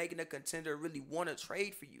even making a contender really want to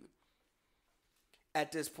trade for you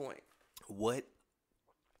at this point. What?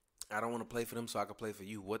 I don't want to play for them so I can play for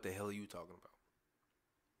you. What the hell are you talking about?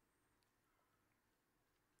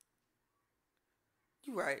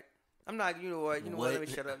 You right. I'm not. You know what? Let me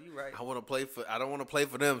shut up. You right. I don't want to play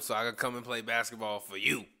for them so I can come and play basketball for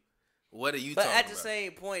you. What are you talking about? But at the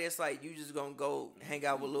same point, it's like you just gonna go hang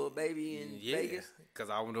out with Lil Baby in Vegas. Because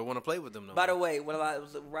I don't want to play with them no more. By the way, when I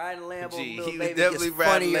was riding Lambo, Lil he Baby definitely gets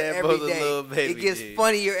funnier every day. Lil Baby, it gets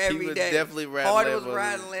funnier every day. Definitely riding Harden was Lambos.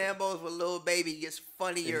 riding Lambos with Lil Baby. Gets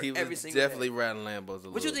funnier every single day. Definitely riding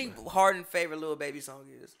Lambos. What you think Harden's favorite Lil Baby song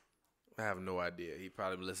is? I have no idea. He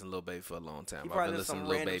probably been listening to Lil Baby for a long time. I've been listening to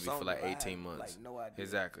Lil Baby for like 18 months. Like, no idea.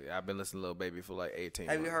 Exactly. I've been listening to Lil Baby for like 18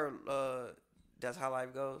 months. Have you heard That's How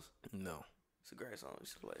Life Goes? No. It's a great song. You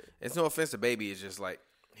should play it. It's no offense to Baby. It's just like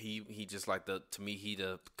he just like to me he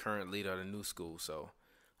the current leader of the new school. So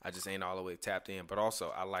I just ain't all the way tapped in. But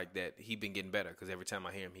also I like that he been getting better because every time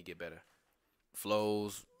I hear him he get better.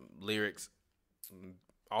 Flows, lyrics,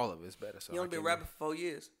 all of it's better. So He only been rapping for 4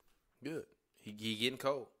 years. Good. He getting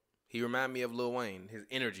cold. He remind me of Lil Wayne. His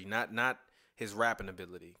energy, not his rapping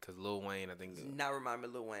ability. Because Lil Wayne, I think, not remind me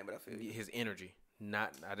of Lil Wayne, but I feel you. His energy. I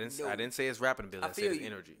didn't say his rapping ability. I said his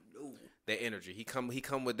energy. No. That energy. He come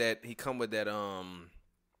with that.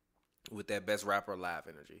 With that best rapper alive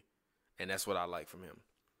energy, and that's what I like from him.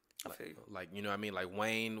 I feel you. Like you know what I mean. Like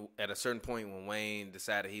Wayne, at a certain point when Wayne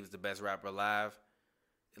decided he was the best rapper alive,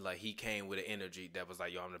 like he came with an energy that was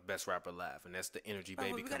like, yo, I'm the best rapper alive, and that's the energy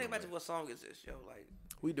Baby. We gotta imagine what song is this, yo? Like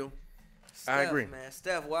we do. Steph, I agree, man.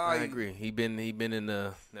 Steph, why are you? I agree. He been in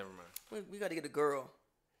the. Never mind. We gotta get a girl.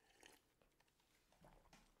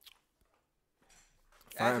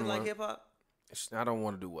 Find Acting like one. hip hop. I don't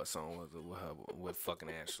want to do what song was it with fucking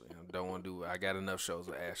Ashley. I don't want to do. I got enough shows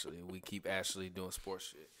with Ashley. We keep Ashley doing sports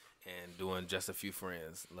shit and doing Just a Few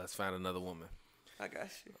Friends. Let's find another woman. I got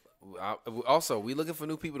you. Also, we looking for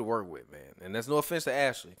new people to work with, man. And that's no offense to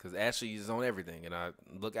Ashley, because Ashley is on everything, and I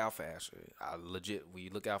look out for Ashley. We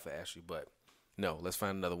look out for Ashley, but no, let's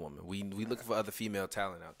find another woman. We looking for other female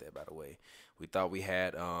talent out there. By the way, we thought we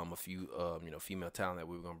had a few female talent that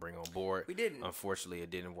we were gonna bring on board. We didn't. Unfortunately,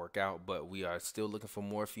 it didn't work out, but we are still looking for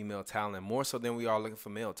more female talent, more so than we are looking for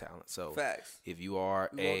male talent. So, facts. If you are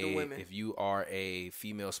a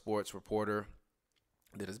female sports reporter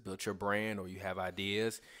that has built your brand, or you have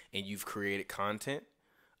ideas and you've created content,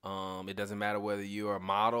 it doesn't matter whether you're a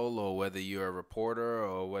model or whether you're a reporter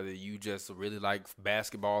or whether you just really like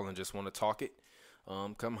basketball and just want to talk it.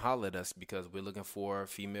 come holler at us because we're looking for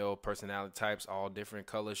female personality types, all different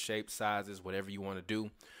colors, shapes, sizes, whatever you want to do.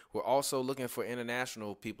 We're also looking for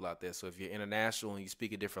international people out there. So if you're international and you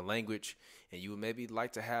speak a different language and you would maybe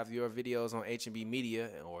like to have your videos on H&B Media,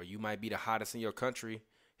 or you might be the hottest in your country,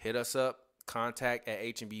 hit us up, contact at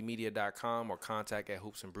hbmedia.com or contact at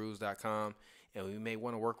hoopsandbrews.com. And we may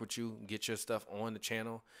want to work with you, get your stuff on the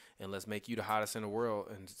channel, and let's make you the hottest in the world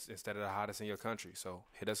instead of the hottest in your country. So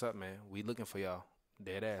hit us up, man. We looking for y'all.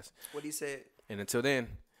 Dead ass. What he said. And until then,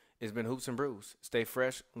 it's been Hoops and Brews. Stay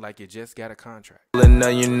fresh like you just got a contract. Now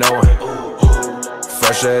you know it.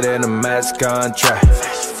 Fresher than a mass contract.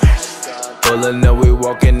 Pulling up, we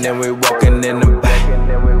walking in the back.